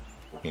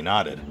 He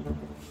nodded.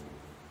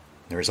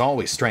 There is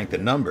always strength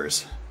in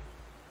numbers.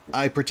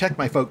 I protect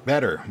my folk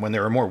better when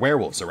there are more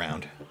werewolves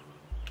around.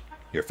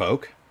 Your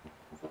folk?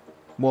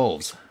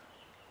 Wolves.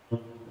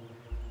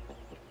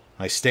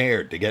 I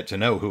stared to get to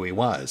know who he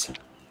was.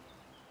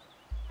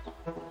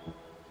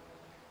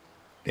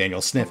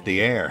 Daniel sniffed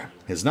the air.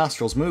 His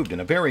nostrils moved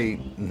in a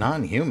very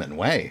non-human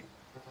way.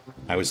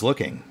 I was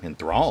looking,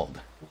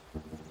 enthralled.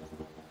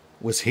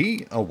 Was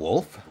he a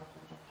wolf?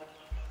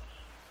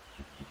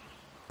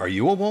 Are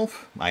you a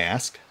wolf? I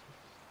asked.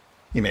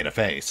 He made a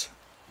face.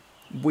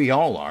 We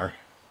all are.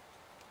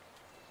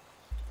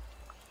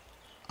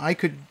 I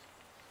could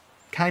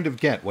kind of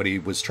get what he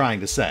was trying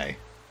to say.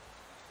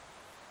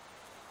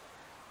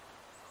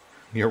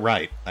 You're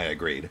right, I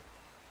agreed.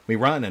 We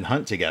run and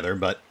hunt together,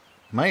 but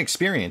my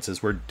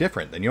experiences were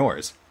different than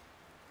yours.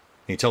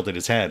 He tilted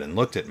his head and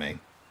looked at me.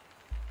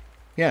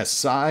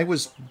 Yes, I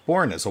was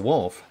born as a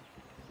wolf.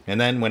 And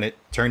then when it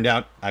turned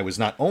out I was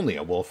not only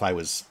a wolf, I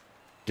was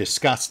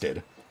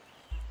disgusted.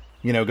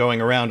 You know, going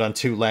around on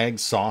 2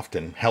 legs, soft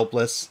and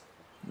helpless.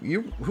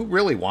 Who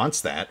really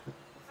wants that?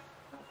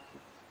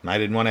 I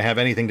didn't want to have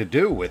anything to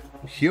do with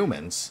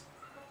humans.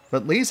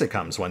 But Lisa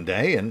comes one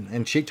day,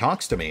 and she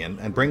talks to me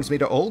and brings me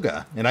to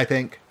Olga. And I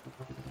think,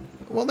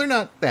 well, they're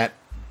not that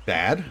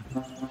bad.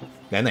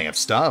 Then they have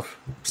stuff.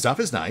 Stuff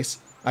is nice.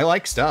 I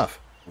like stuff.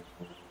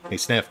 He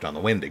sniffed on the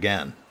wind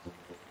again.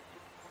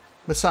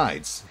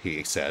 Besides,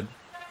 he said,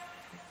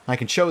 I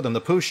can show them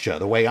the pushcha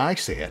the way I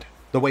see it,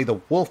 the way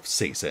the wolf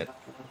sees it.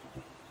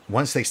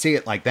 Once they see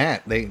it like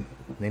that, they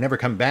never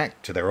come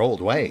back to their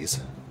old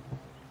ways.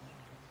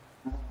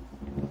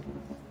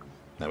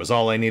 That was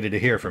all I needed to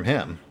hear from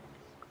him.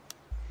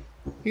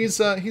 He's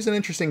an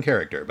interesting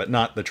character, but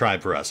not the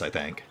tribe for us, I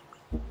think.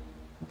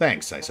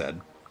 Thanks, I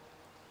said.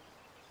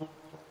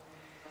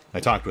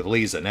 I talked with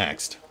Lisa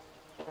next.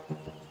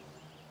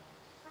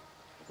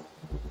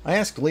 I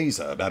asked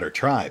Lisa about her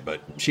tribe,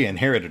 but she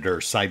inherited her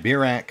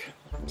Siberakh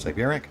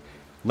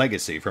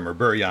legacy from her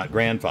Buryat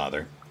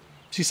grandfather.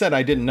 She said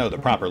I didn't know the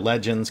proper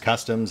legends,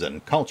 customs,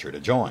 and culture to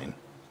join.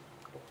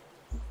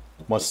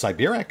 Was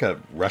Siberakh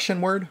a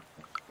Russian word?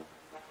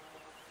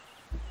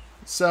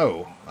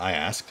 So, I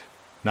asked,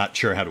 not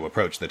sure how to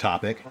approach the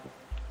topic.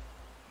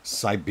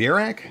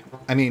 Siberakh?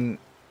 I mean,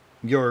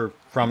 you're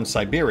from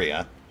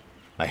Siberia.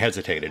 I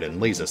hesitated,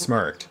 and Lisa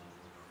smirked.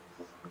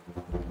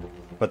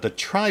 But the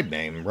tribe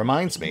name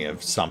reminds me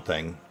of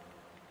something.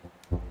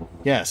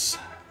 Yes,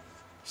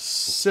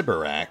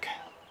 Siberakh.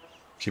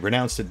 She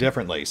pronounced it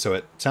differently, so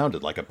it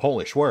sounded like a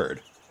Polish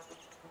word.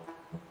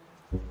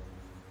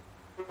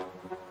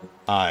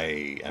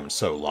 I am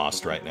so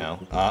lost right now.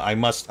 I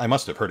must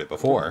have heard it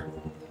before.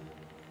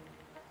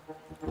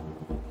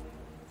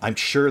 I'm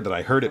sure that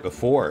I heard it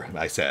before,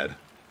 I said,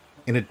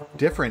 in a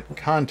different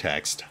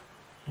context.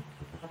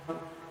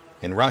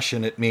 In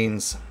Russian, it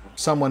means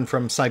someone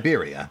from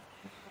Siberia,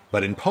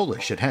 but in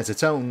Polish, it has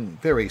its own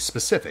very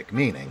specific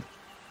meaning,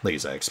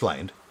 Lisa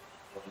explained.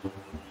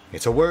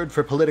 It's a word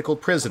for political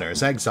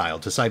prisoners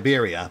exiled to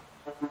Siberia,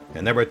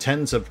 and there were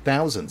tens of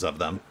thousands of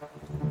them.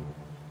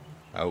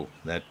 Oh,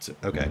 that's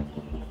okay.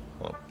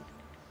 Well,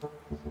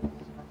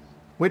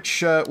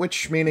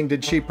 which meaning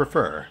did she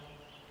prefer?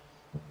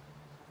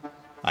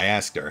 I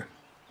asked her,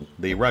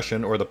 the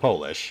Russian or the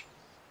Polish?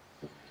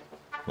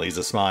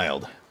 Lisa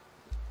smiled.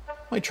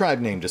 My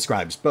tribe name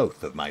describes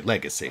both of my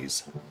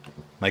legacies.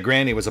 My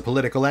granny was a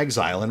political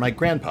exile, and my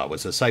grandpa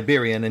was a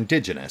Siberian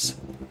indigenous.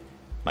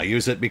 I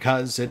use it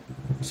because it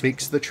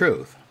speaks the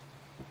truth.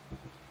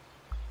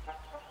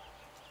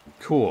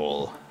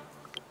 Cool.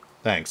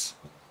 Thanks.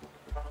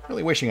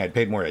 Really wishing I'd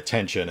paid more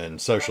attention in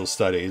social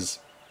studies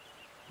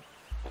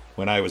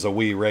when I was a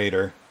wee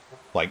raider,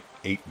 like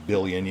 8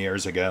 billion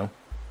years ago.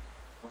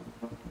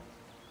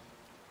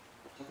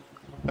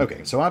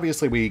 Okay, so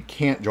obviously we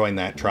can't join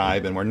that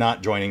tribe, and we're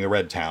not joining the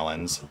Red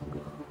Talons.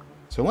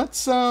 So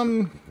let's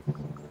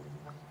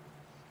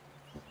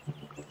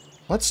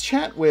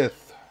chat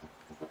with...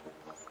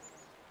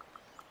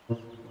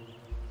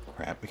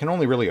 Crap, we can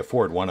only really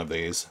afford one of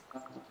these.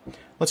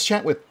 Let's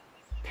chat with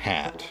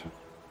Pat.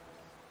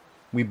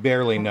 We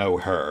barely know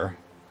her.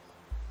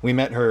 We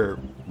met her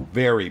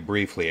very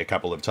briefly a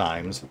couple of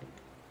times.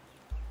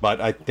 But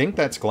I think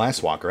that's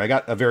Glasswalker. I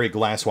got a very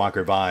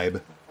Glasswalker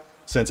vibe,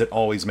 since it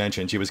always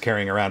mentioned she was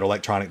carrying around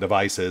electronic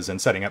devices and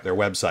setting up their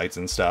websites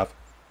and stuff.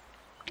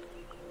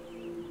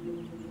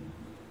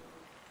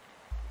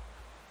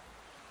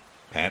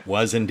 Pat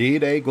was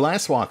indeed a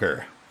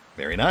Glasswalker.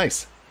 Very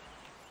nice.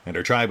 And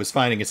her tribe was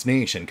finding its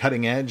niche in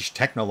cutting-edge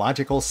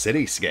technological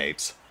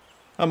cityscapes,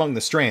 among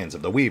the strands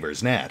of the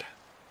Weaver's net.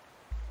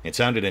 It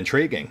sounded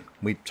intriguing.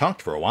 We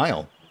talked for a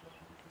while.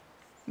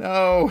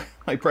 No,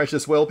 my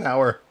precious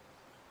willpower.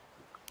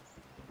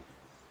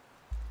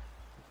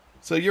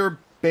 So you're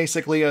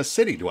basically a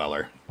city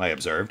dweller, I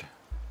observed.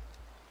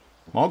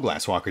 All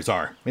Glasswalkers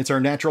are. It's our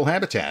natural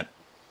habitat.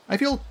 I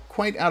feel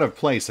quite out of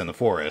place in the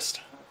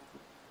forest.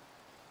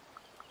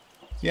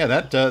 Yeah,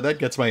 that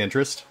gets my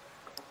interest.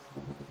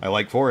 I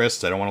like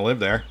forests. I don't want to live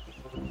there.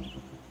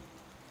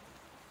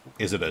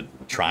 Is it a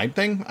tribe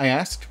thing? I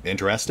asked,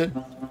 interested.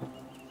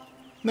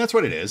 That's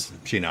what it is,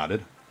 she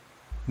nodded.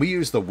 We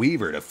use the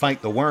Weaver to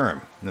fight the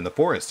worm, and the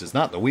forest is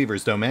not the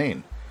Weaver's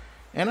domain.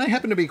 And I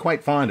happen to be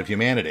quite fond of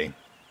humanity.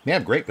 They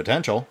have great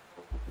potential.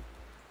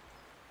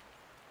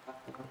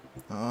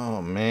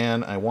 Oh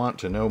man, I want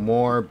to know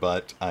more,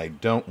 but I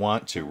don't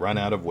want to run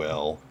out of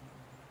will.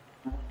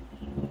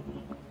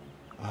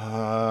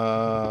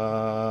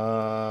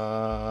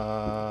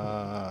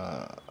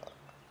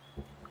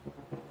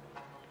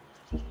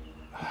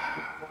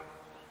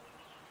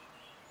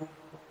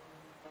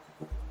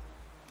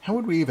 How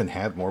would we even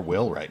have more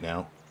will right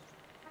now?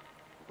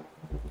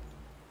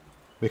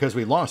 Because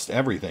we lost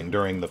everything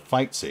during the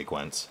fight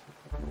sequence,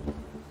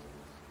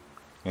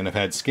 and have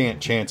had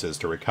scant chances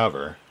to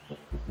recover.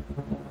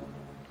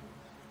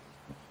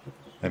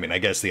 I mean, I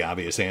guess the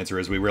obvious answer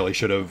is we really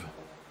should have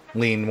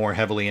leaned more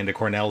heavily into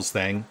Cornell's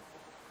thing,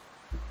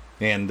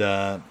 and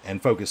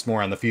focused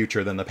more on the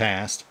future than the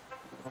past.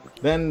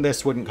 Then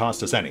this wouldn't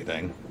cost us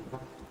anything.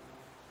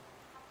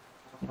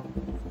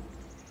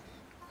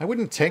 I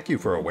wouldn't take you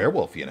for a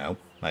werewolf, you know,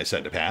 I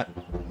said to Pat.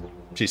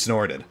 She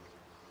snorted.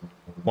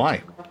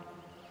 Why?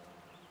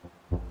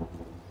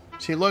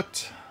 She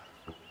looked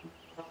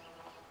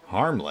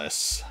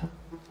harmless.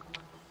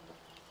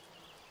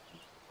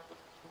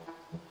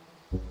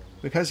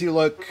 Because you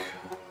look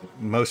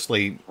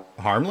mostly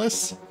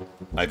harmless?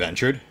 I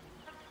ventured.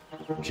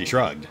 She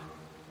shrugged.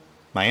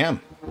 I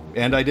am.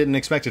 And I didn't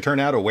expect to turn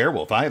out a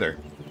werewolf either.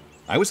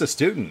 I was a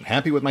student,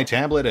 happy with my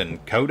tablet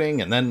and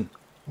coding, and then,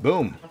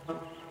 boom,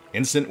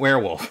 instant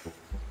werewolf.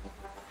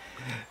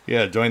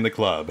 Yeah, join the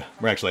club.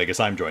 Or actually, I guess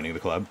I'm joining the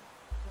club.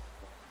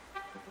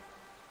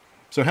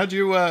 So how did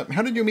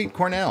you meet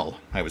Cornell?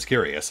 I was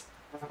curious.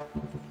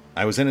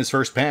 I was in his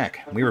first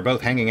pack. We were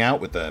both hanging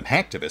out with the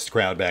hacktivist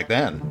crowd back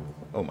then.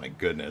 Oh my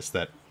goodness,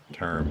 that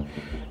term.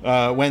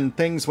 When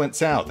things went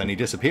south and he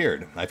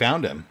disappeared, I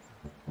found him.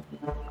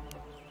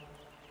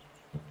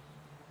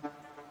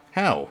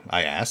 How?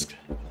 I asked.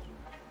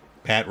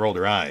 Pat rolled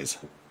her eyes.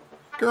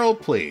 Girl,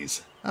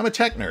 please. I'm a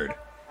tech nerd.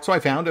 So I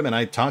found him and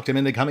I talked him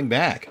into coming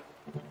back.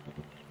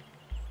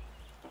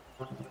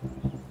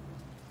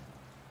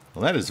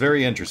 Well, that is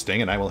very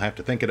interesting, and I will have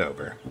to think it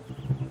over.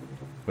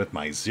 With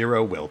my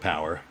 0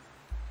 willpower.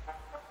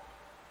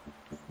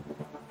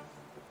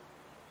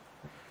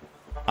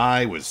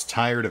 I was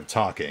tired of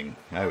talking.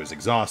 I was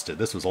exhausted.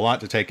 This was a lot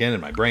to take in,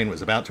 and my brain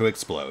was about to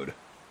explode.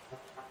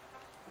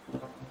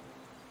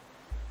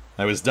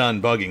 I was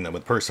done bugging them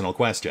with personal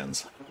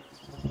questions.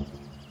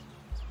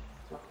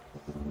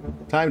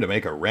 Time to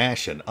make a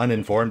rash and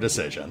uninformed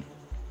decision.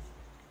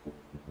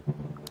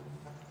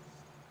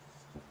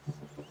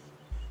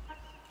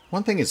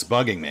 One thing is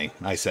bugging me,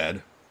 I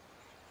said.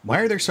 Why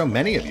are there so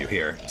many of you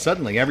here?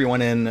 Suddenly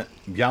everyone in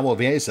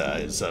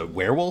Białowieża is a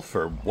werewolf,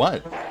 or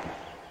what?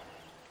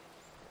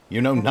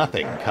 You know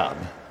nothing, cub.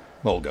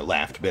 Olga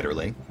laughed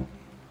bitterly.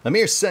 A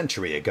mere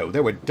century ago,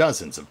 there were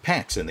dozens of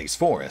packs in these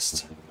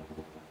forests.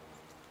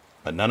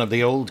 But none of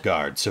the old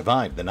guard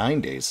survived the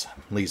 90s.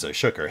 Lisa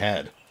shook her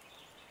head.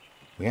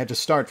 We had to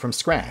start from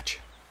scratch.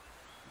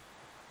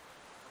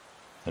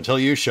 Until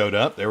you showed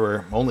up, there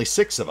were only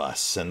 6 of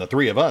us, and the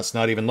 3 of us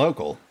not even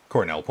local,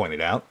 Cornell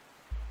pointed out.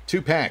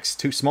 2 packs,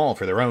 too small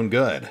for their own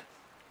good.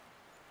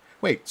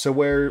 Wait, so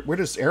where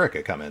does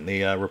Erica come in,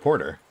 the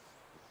reporter?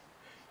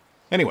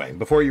 Anyway,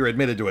 before you're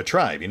admitted to a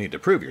tribe, you need to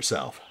prove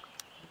yourself.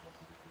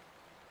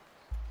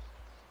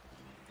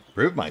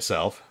 Prove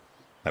myself?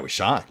 I was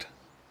shocked.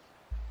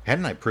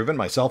 Hadn't I proven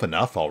myself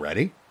enough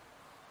already?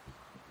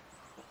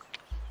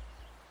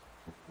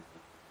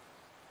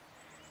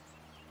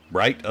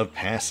 Rite of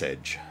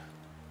passage.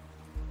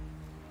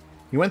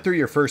 You went through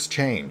your first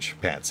change,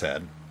 Pat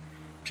said.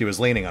 She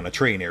was leaning on a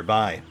tree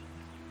nearby.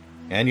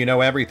 And you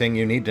know everything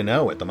you need to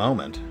know at the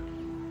moment.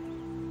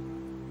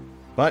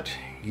 But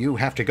you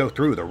have to go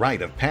through the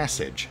rite of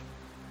passage.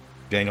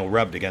 Daniel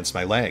rubbed against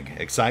my leg,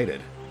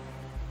 excited.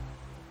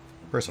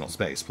 Personal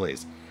space,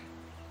 please.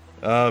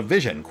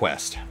 Vision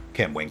quest,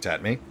 Kim winked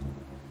at me.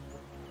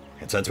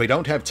 And since we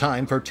don't have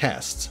time for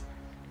tests,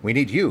 we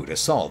need you to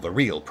solve a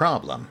real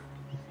problem.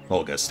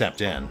 Olga stepped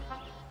in.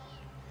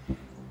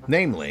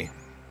 Namely,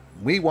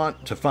 we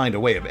want to find a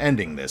way of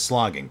ending this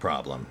logging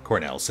problem,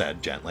 Cornell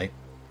said gently.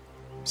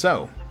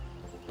 So,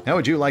 how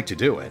would you like to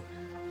do it?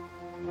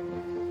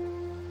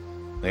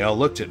 They all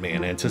looked at me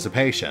in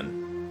anticipation.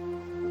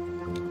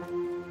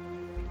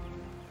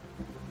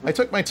 I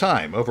took my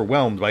time,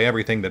 overwhelmed by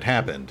everything that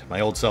happened. My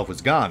old self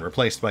was gone,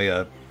 replaced by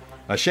a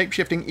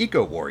shape-shifting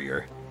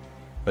eco-warrior.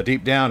 But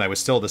deep down, I was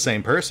still the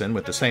same person,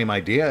 with the same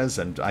ideas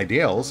and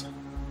ideals.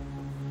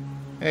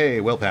 Hey,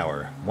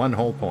 willpower. 1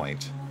 whole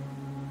point.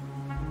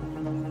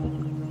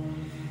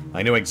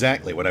 I knew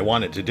exactly what I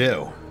wanted to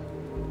do.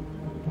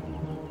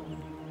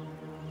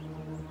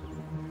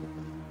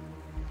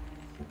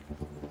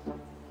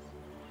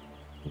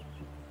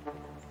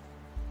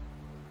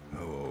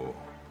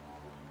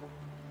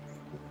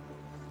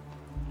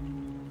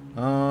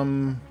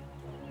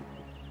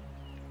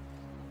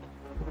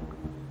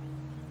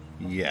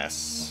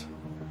 Yes.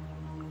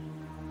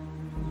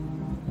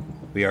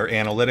 We are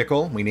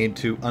analytical. We need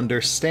to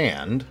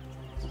understand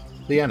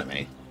the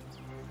enemy.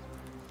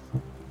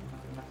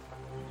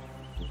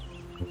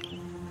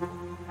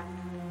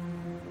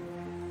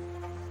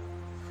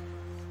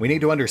 We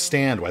need to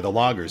understand why the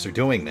loggers are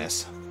doing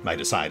this, I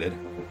decided,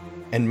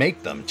 and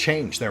make them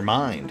change their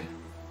mind.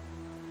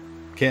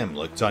 Kim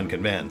looked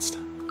unconvinced.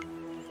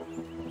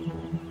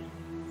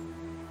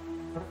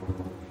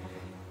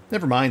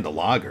 Never mind the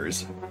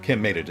loggers.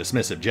 Kim made a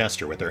dismissive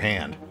gesture with her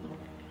hand.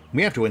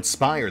 We have to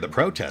inspire the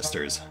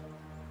protesters.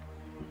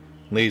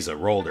 Lisa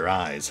rolled her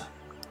eyes.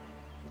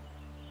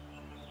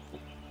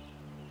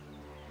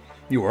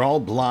 You are all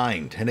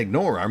blind and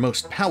ignore our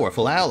most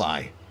powerful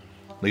ally.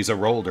 Lisa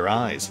rolled her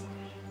eyes.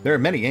 There are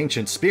many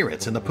ancient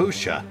spirits in the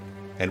Pusha,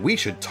 and we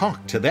should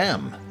talk to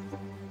them.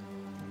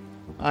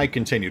 I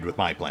continued with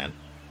my plan.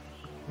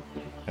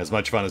 As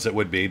much fun as it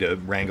would be to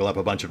wrangle up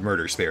a bunch of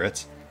murder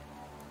spirits.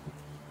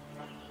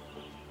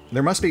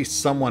 There must be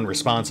someone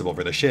responsible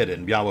for the shit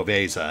in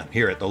Białowieża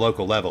here at the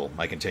local level,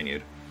 I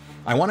continued.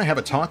 I want to have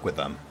a talk with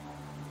them.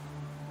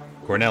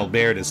 Cornell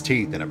bared his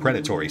teeth in a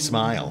predatory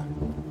smile.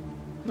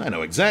 I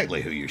know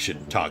exactly who you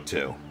should talk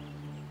to.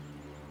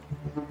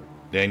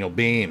 Daniel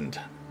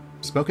beamed.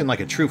 Spoken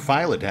like a true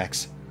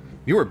Philodex.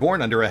 You were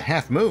born under a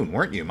half-moon,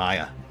 weren't you,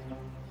 Maya?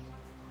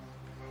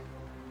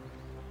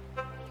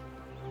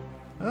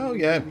 Oh,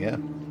 yeah,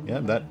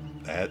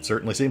 that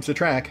certainly seems to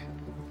track.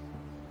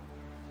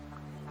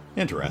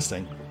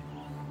 Interesting.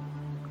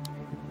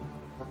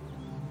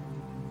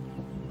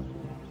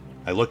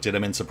 I looked at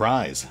him in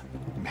surprise.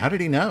 How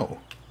did he know?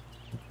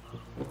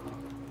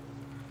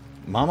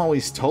 Mom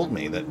always told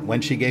me that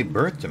when she gave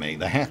birth to me,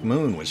 the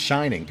half-moon was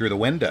shining through the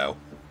window,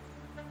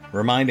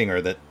 reminding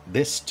her that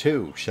this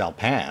too shall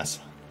pass.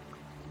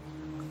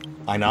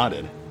 I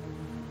nodded.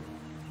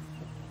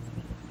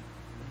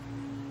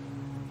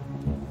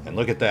 And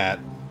look at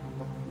that.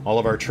 All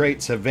of our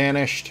traits have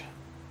vanished,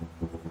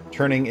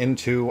 turning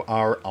into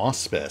our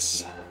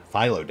auspice,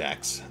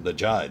 Philodex, the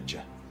judge.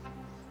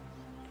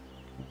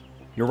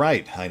 You're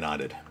right, I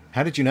nodded.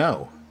 How did you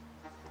know?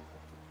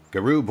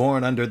 Garou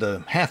born under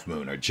the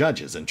half-moon are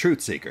judges and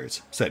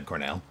truth-seekers, said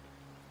Cornell.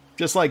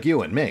 Just like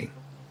you and me.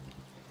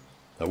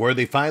 A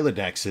worthy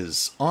Philodex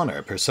is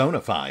honor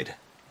personified,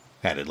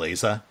 added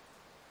Lisa.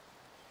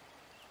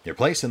 Your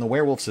place in the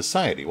Werewolf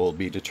Society will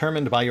be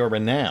determined by your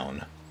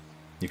renown.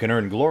 You can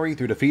earn glory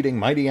through defeating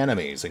mighty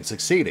enemies and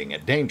succeeding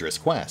at dangerous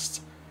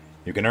quests.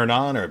 You can earn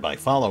honor by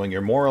following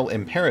your moral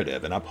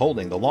imperative and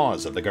upholding the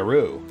laws of the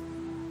Garou.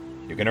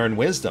 You can earn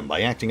wisdom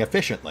by acting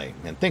efficiently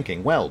and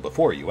thinking well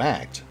before you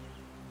act.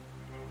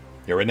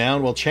 Your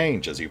renown will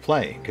change as you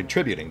play,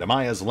 contributing to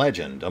Maya's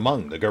legend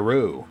among the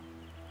Garou.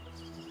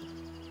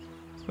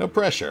 No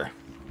pressure.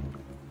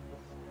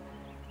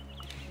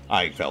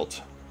 I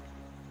felt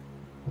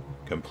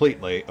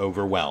completely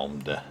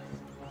overwhelmed.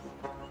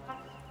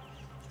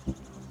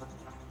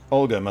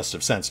 Olga must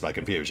have sensed my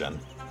confusion.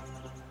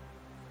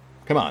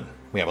 Come on,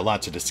 we have a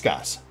lot to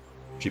discuss.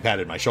 She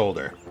patted my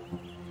shoulder.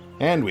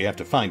 And we have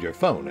to find your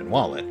phone and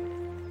wallet.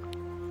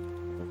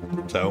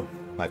 So,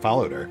 I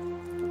followed her.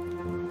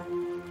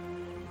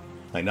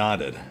 I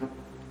nodded.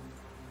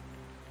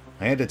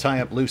 I had to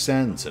tie up loose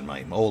ends in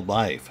my old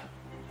life.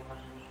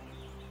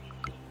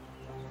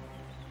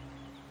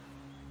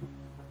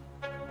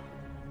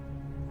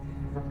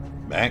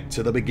 Back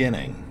to the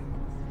beginning.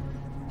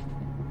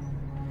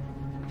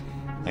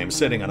 I am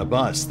sitting on a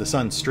bus. The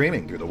sun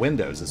streaming through the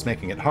windows is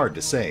making it hard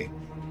to see.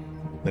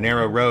 The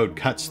narrow road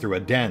cuts through a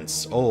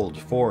dense, old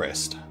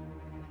forest.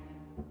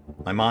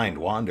 My mind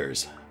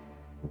wanders.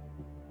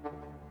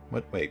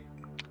 Wait.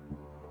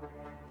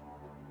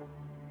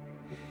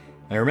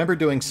 I remember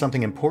doing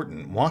something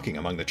important, walking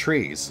among the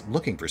trees,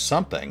 looking for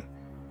something.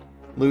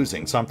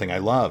 Losing something I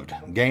loved,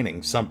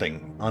 gaining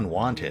something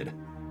unwanted.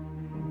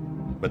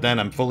 But then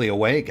I'm fully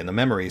awake and the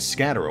memories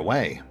scatter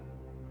away.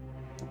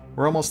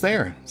 We're almost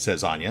there,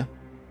 says Anya.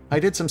 I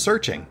did some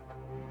searching.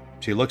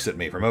 She looks at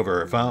me from over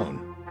her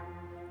phone.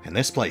 And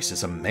this place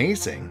is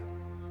amazing.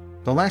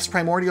 The last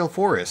primordial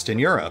forest in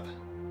Europe.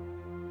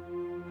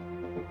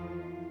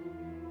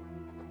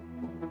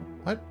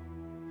 What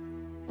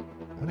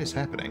is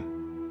happening?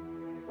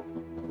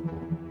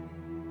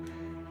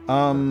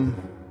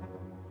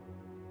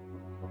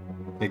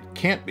 It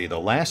can't be the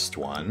last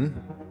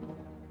one.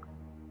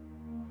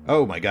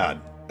 Oh my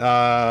god.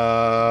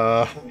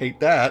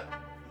 Hate that.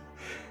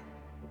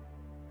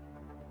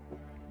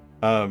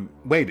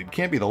 Wait, it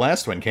can't be the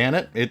last one, can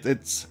it?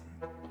 It's...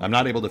 I'm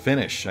not able to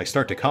finish. I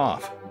start to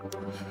cough.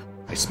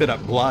 I spit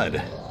up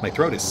blood. My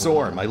throat is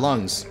sore. My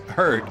lungs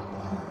hurt.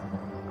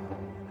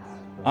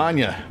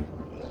 Anya.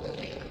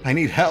 I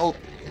need help.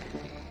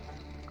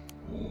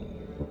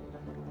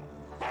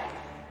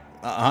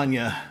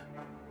 Anya.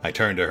 I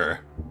turn to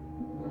her.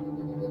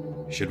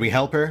 Should we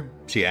help her?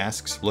 She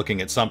asks,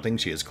 looking at something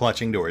she is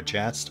clutching to her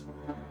chest.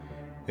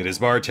 It is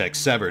Bartek's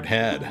severed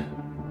head.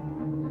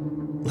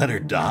 Let her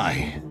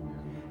die,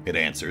 it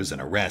answers in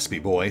a raspy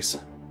voice.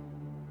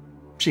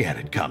 She had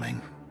it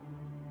coming.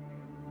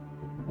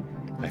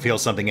 I feel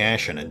something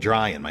ashen and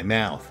dry in my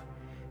mouth,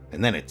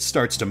 and then it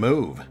starts to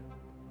move.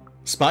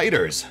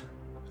 Spiders!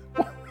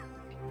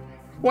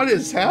 What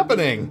is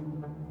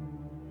happening?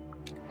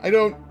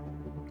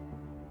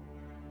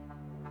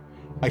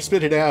 I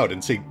spit it out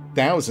and see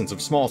thousands of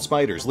small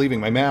spiders leaving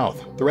my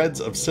mouth. Threads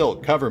of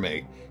silk cover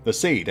me, the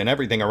seat, and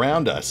everything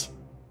around us.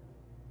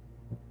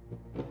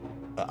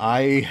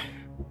 I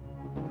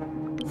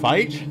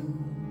fight?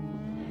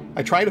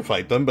 I try to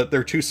fight them, but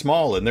they're too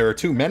small and there are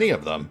too many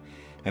of them.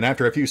 And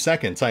after a few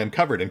seconds, I am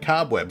covered in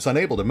cobwebs,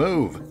 unable to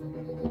move.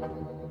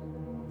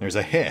 There's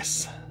a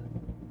hiss.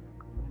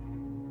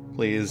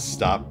 Please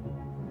stop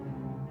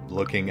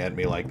looking at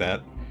me like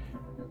that.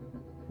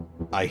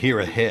 I hear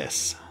a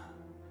hiss.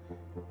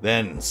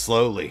 Then,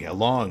 slowly, a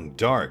long,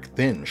 dark,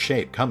 thin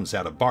shape comes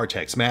out of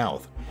Bartek's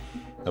mouth.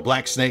 A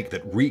black snake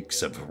that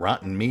reeks of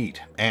rotten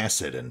meat,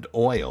 acid, and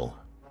oil.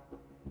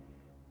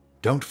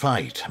 Don't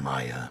fight,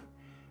 Maya.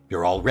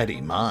 You're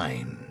already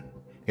mine,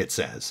 it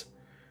says.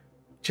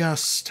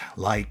 Just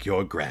like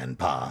your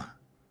grandpa.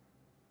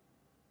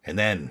 And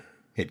then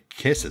it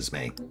kisses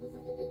me.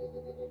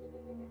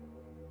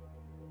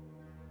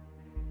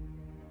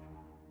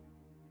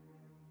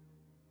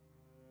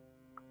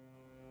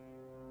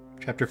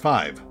 Chapter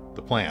 5,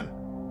 The Plan.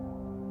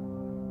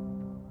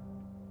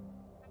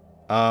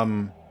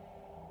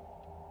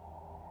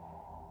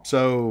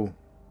 So...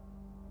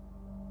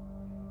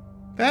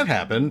 that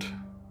happened.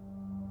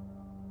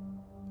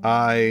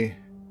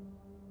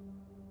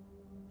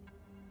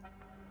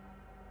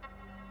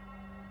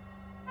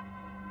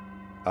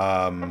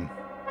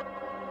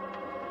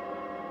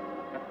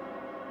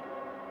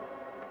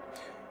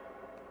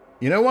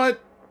 You know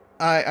what?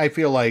 I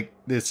feel like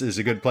this is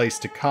a good place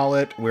to call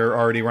it. We're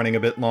already running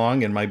a bit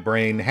long, and my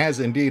brain has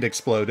indeed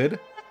exploded.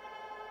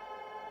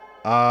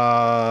 But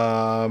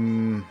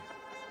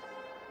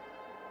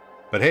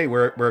hey,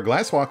 we're a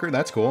Glasswalker.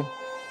 That's cool.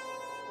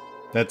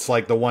 That's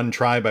like the one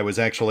tribe I was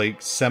actually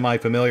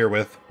semi-familiar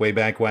with way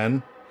back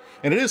when.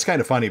 And it is kind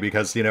of funny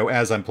because, you know,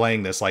 as I'm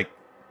playing this, like,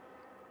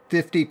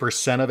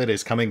 50% of it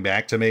is coming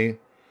back to me.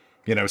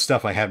 You know,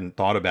 stuff I haven't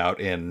thought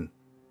about in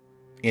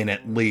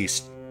at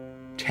least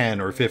 10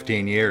 or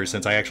 15 years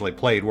since I actually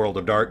played World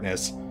of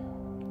Darkness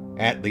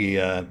at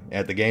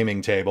the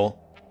gaming table.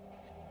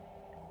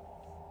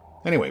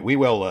 Anyway, we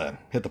will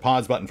hit the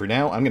pause button for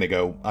now. I'm going to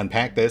go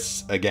unpack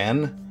this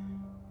again.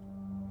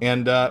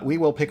 And we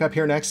will pick up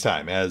here next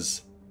time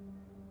as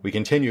we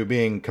continue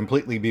being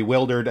completely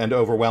bewildered and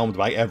overwhelmed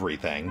by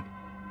everything.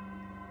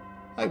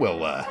 I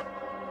will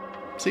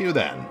see you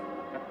then.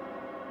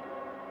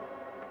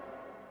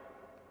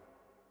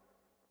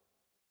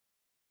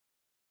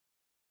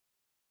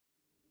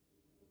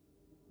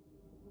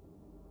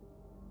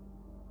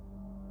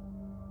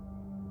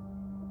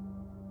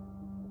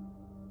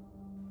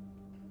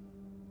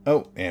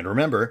 Oh, and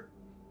remember,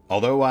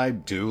 although I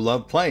do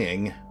love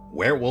playing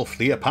Werewolf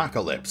the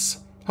Apocalypse,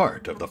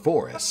 Heart of the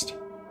Forest,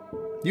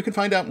 you can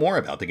find out more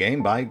about the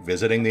game by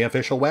visiting the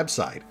official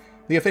website,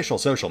 the official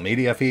social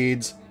media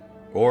feeds,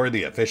 or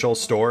the official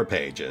store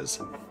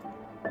pages.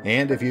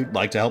 And if you'd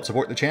like to help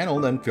support the channel,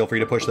 then feel free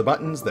to push the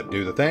buttons that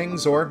do the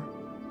things, or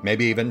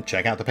maybe even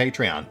check out the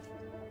Patreon.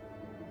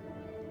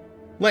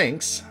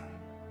 Links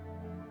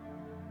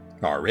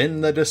are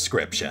in the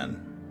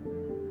description.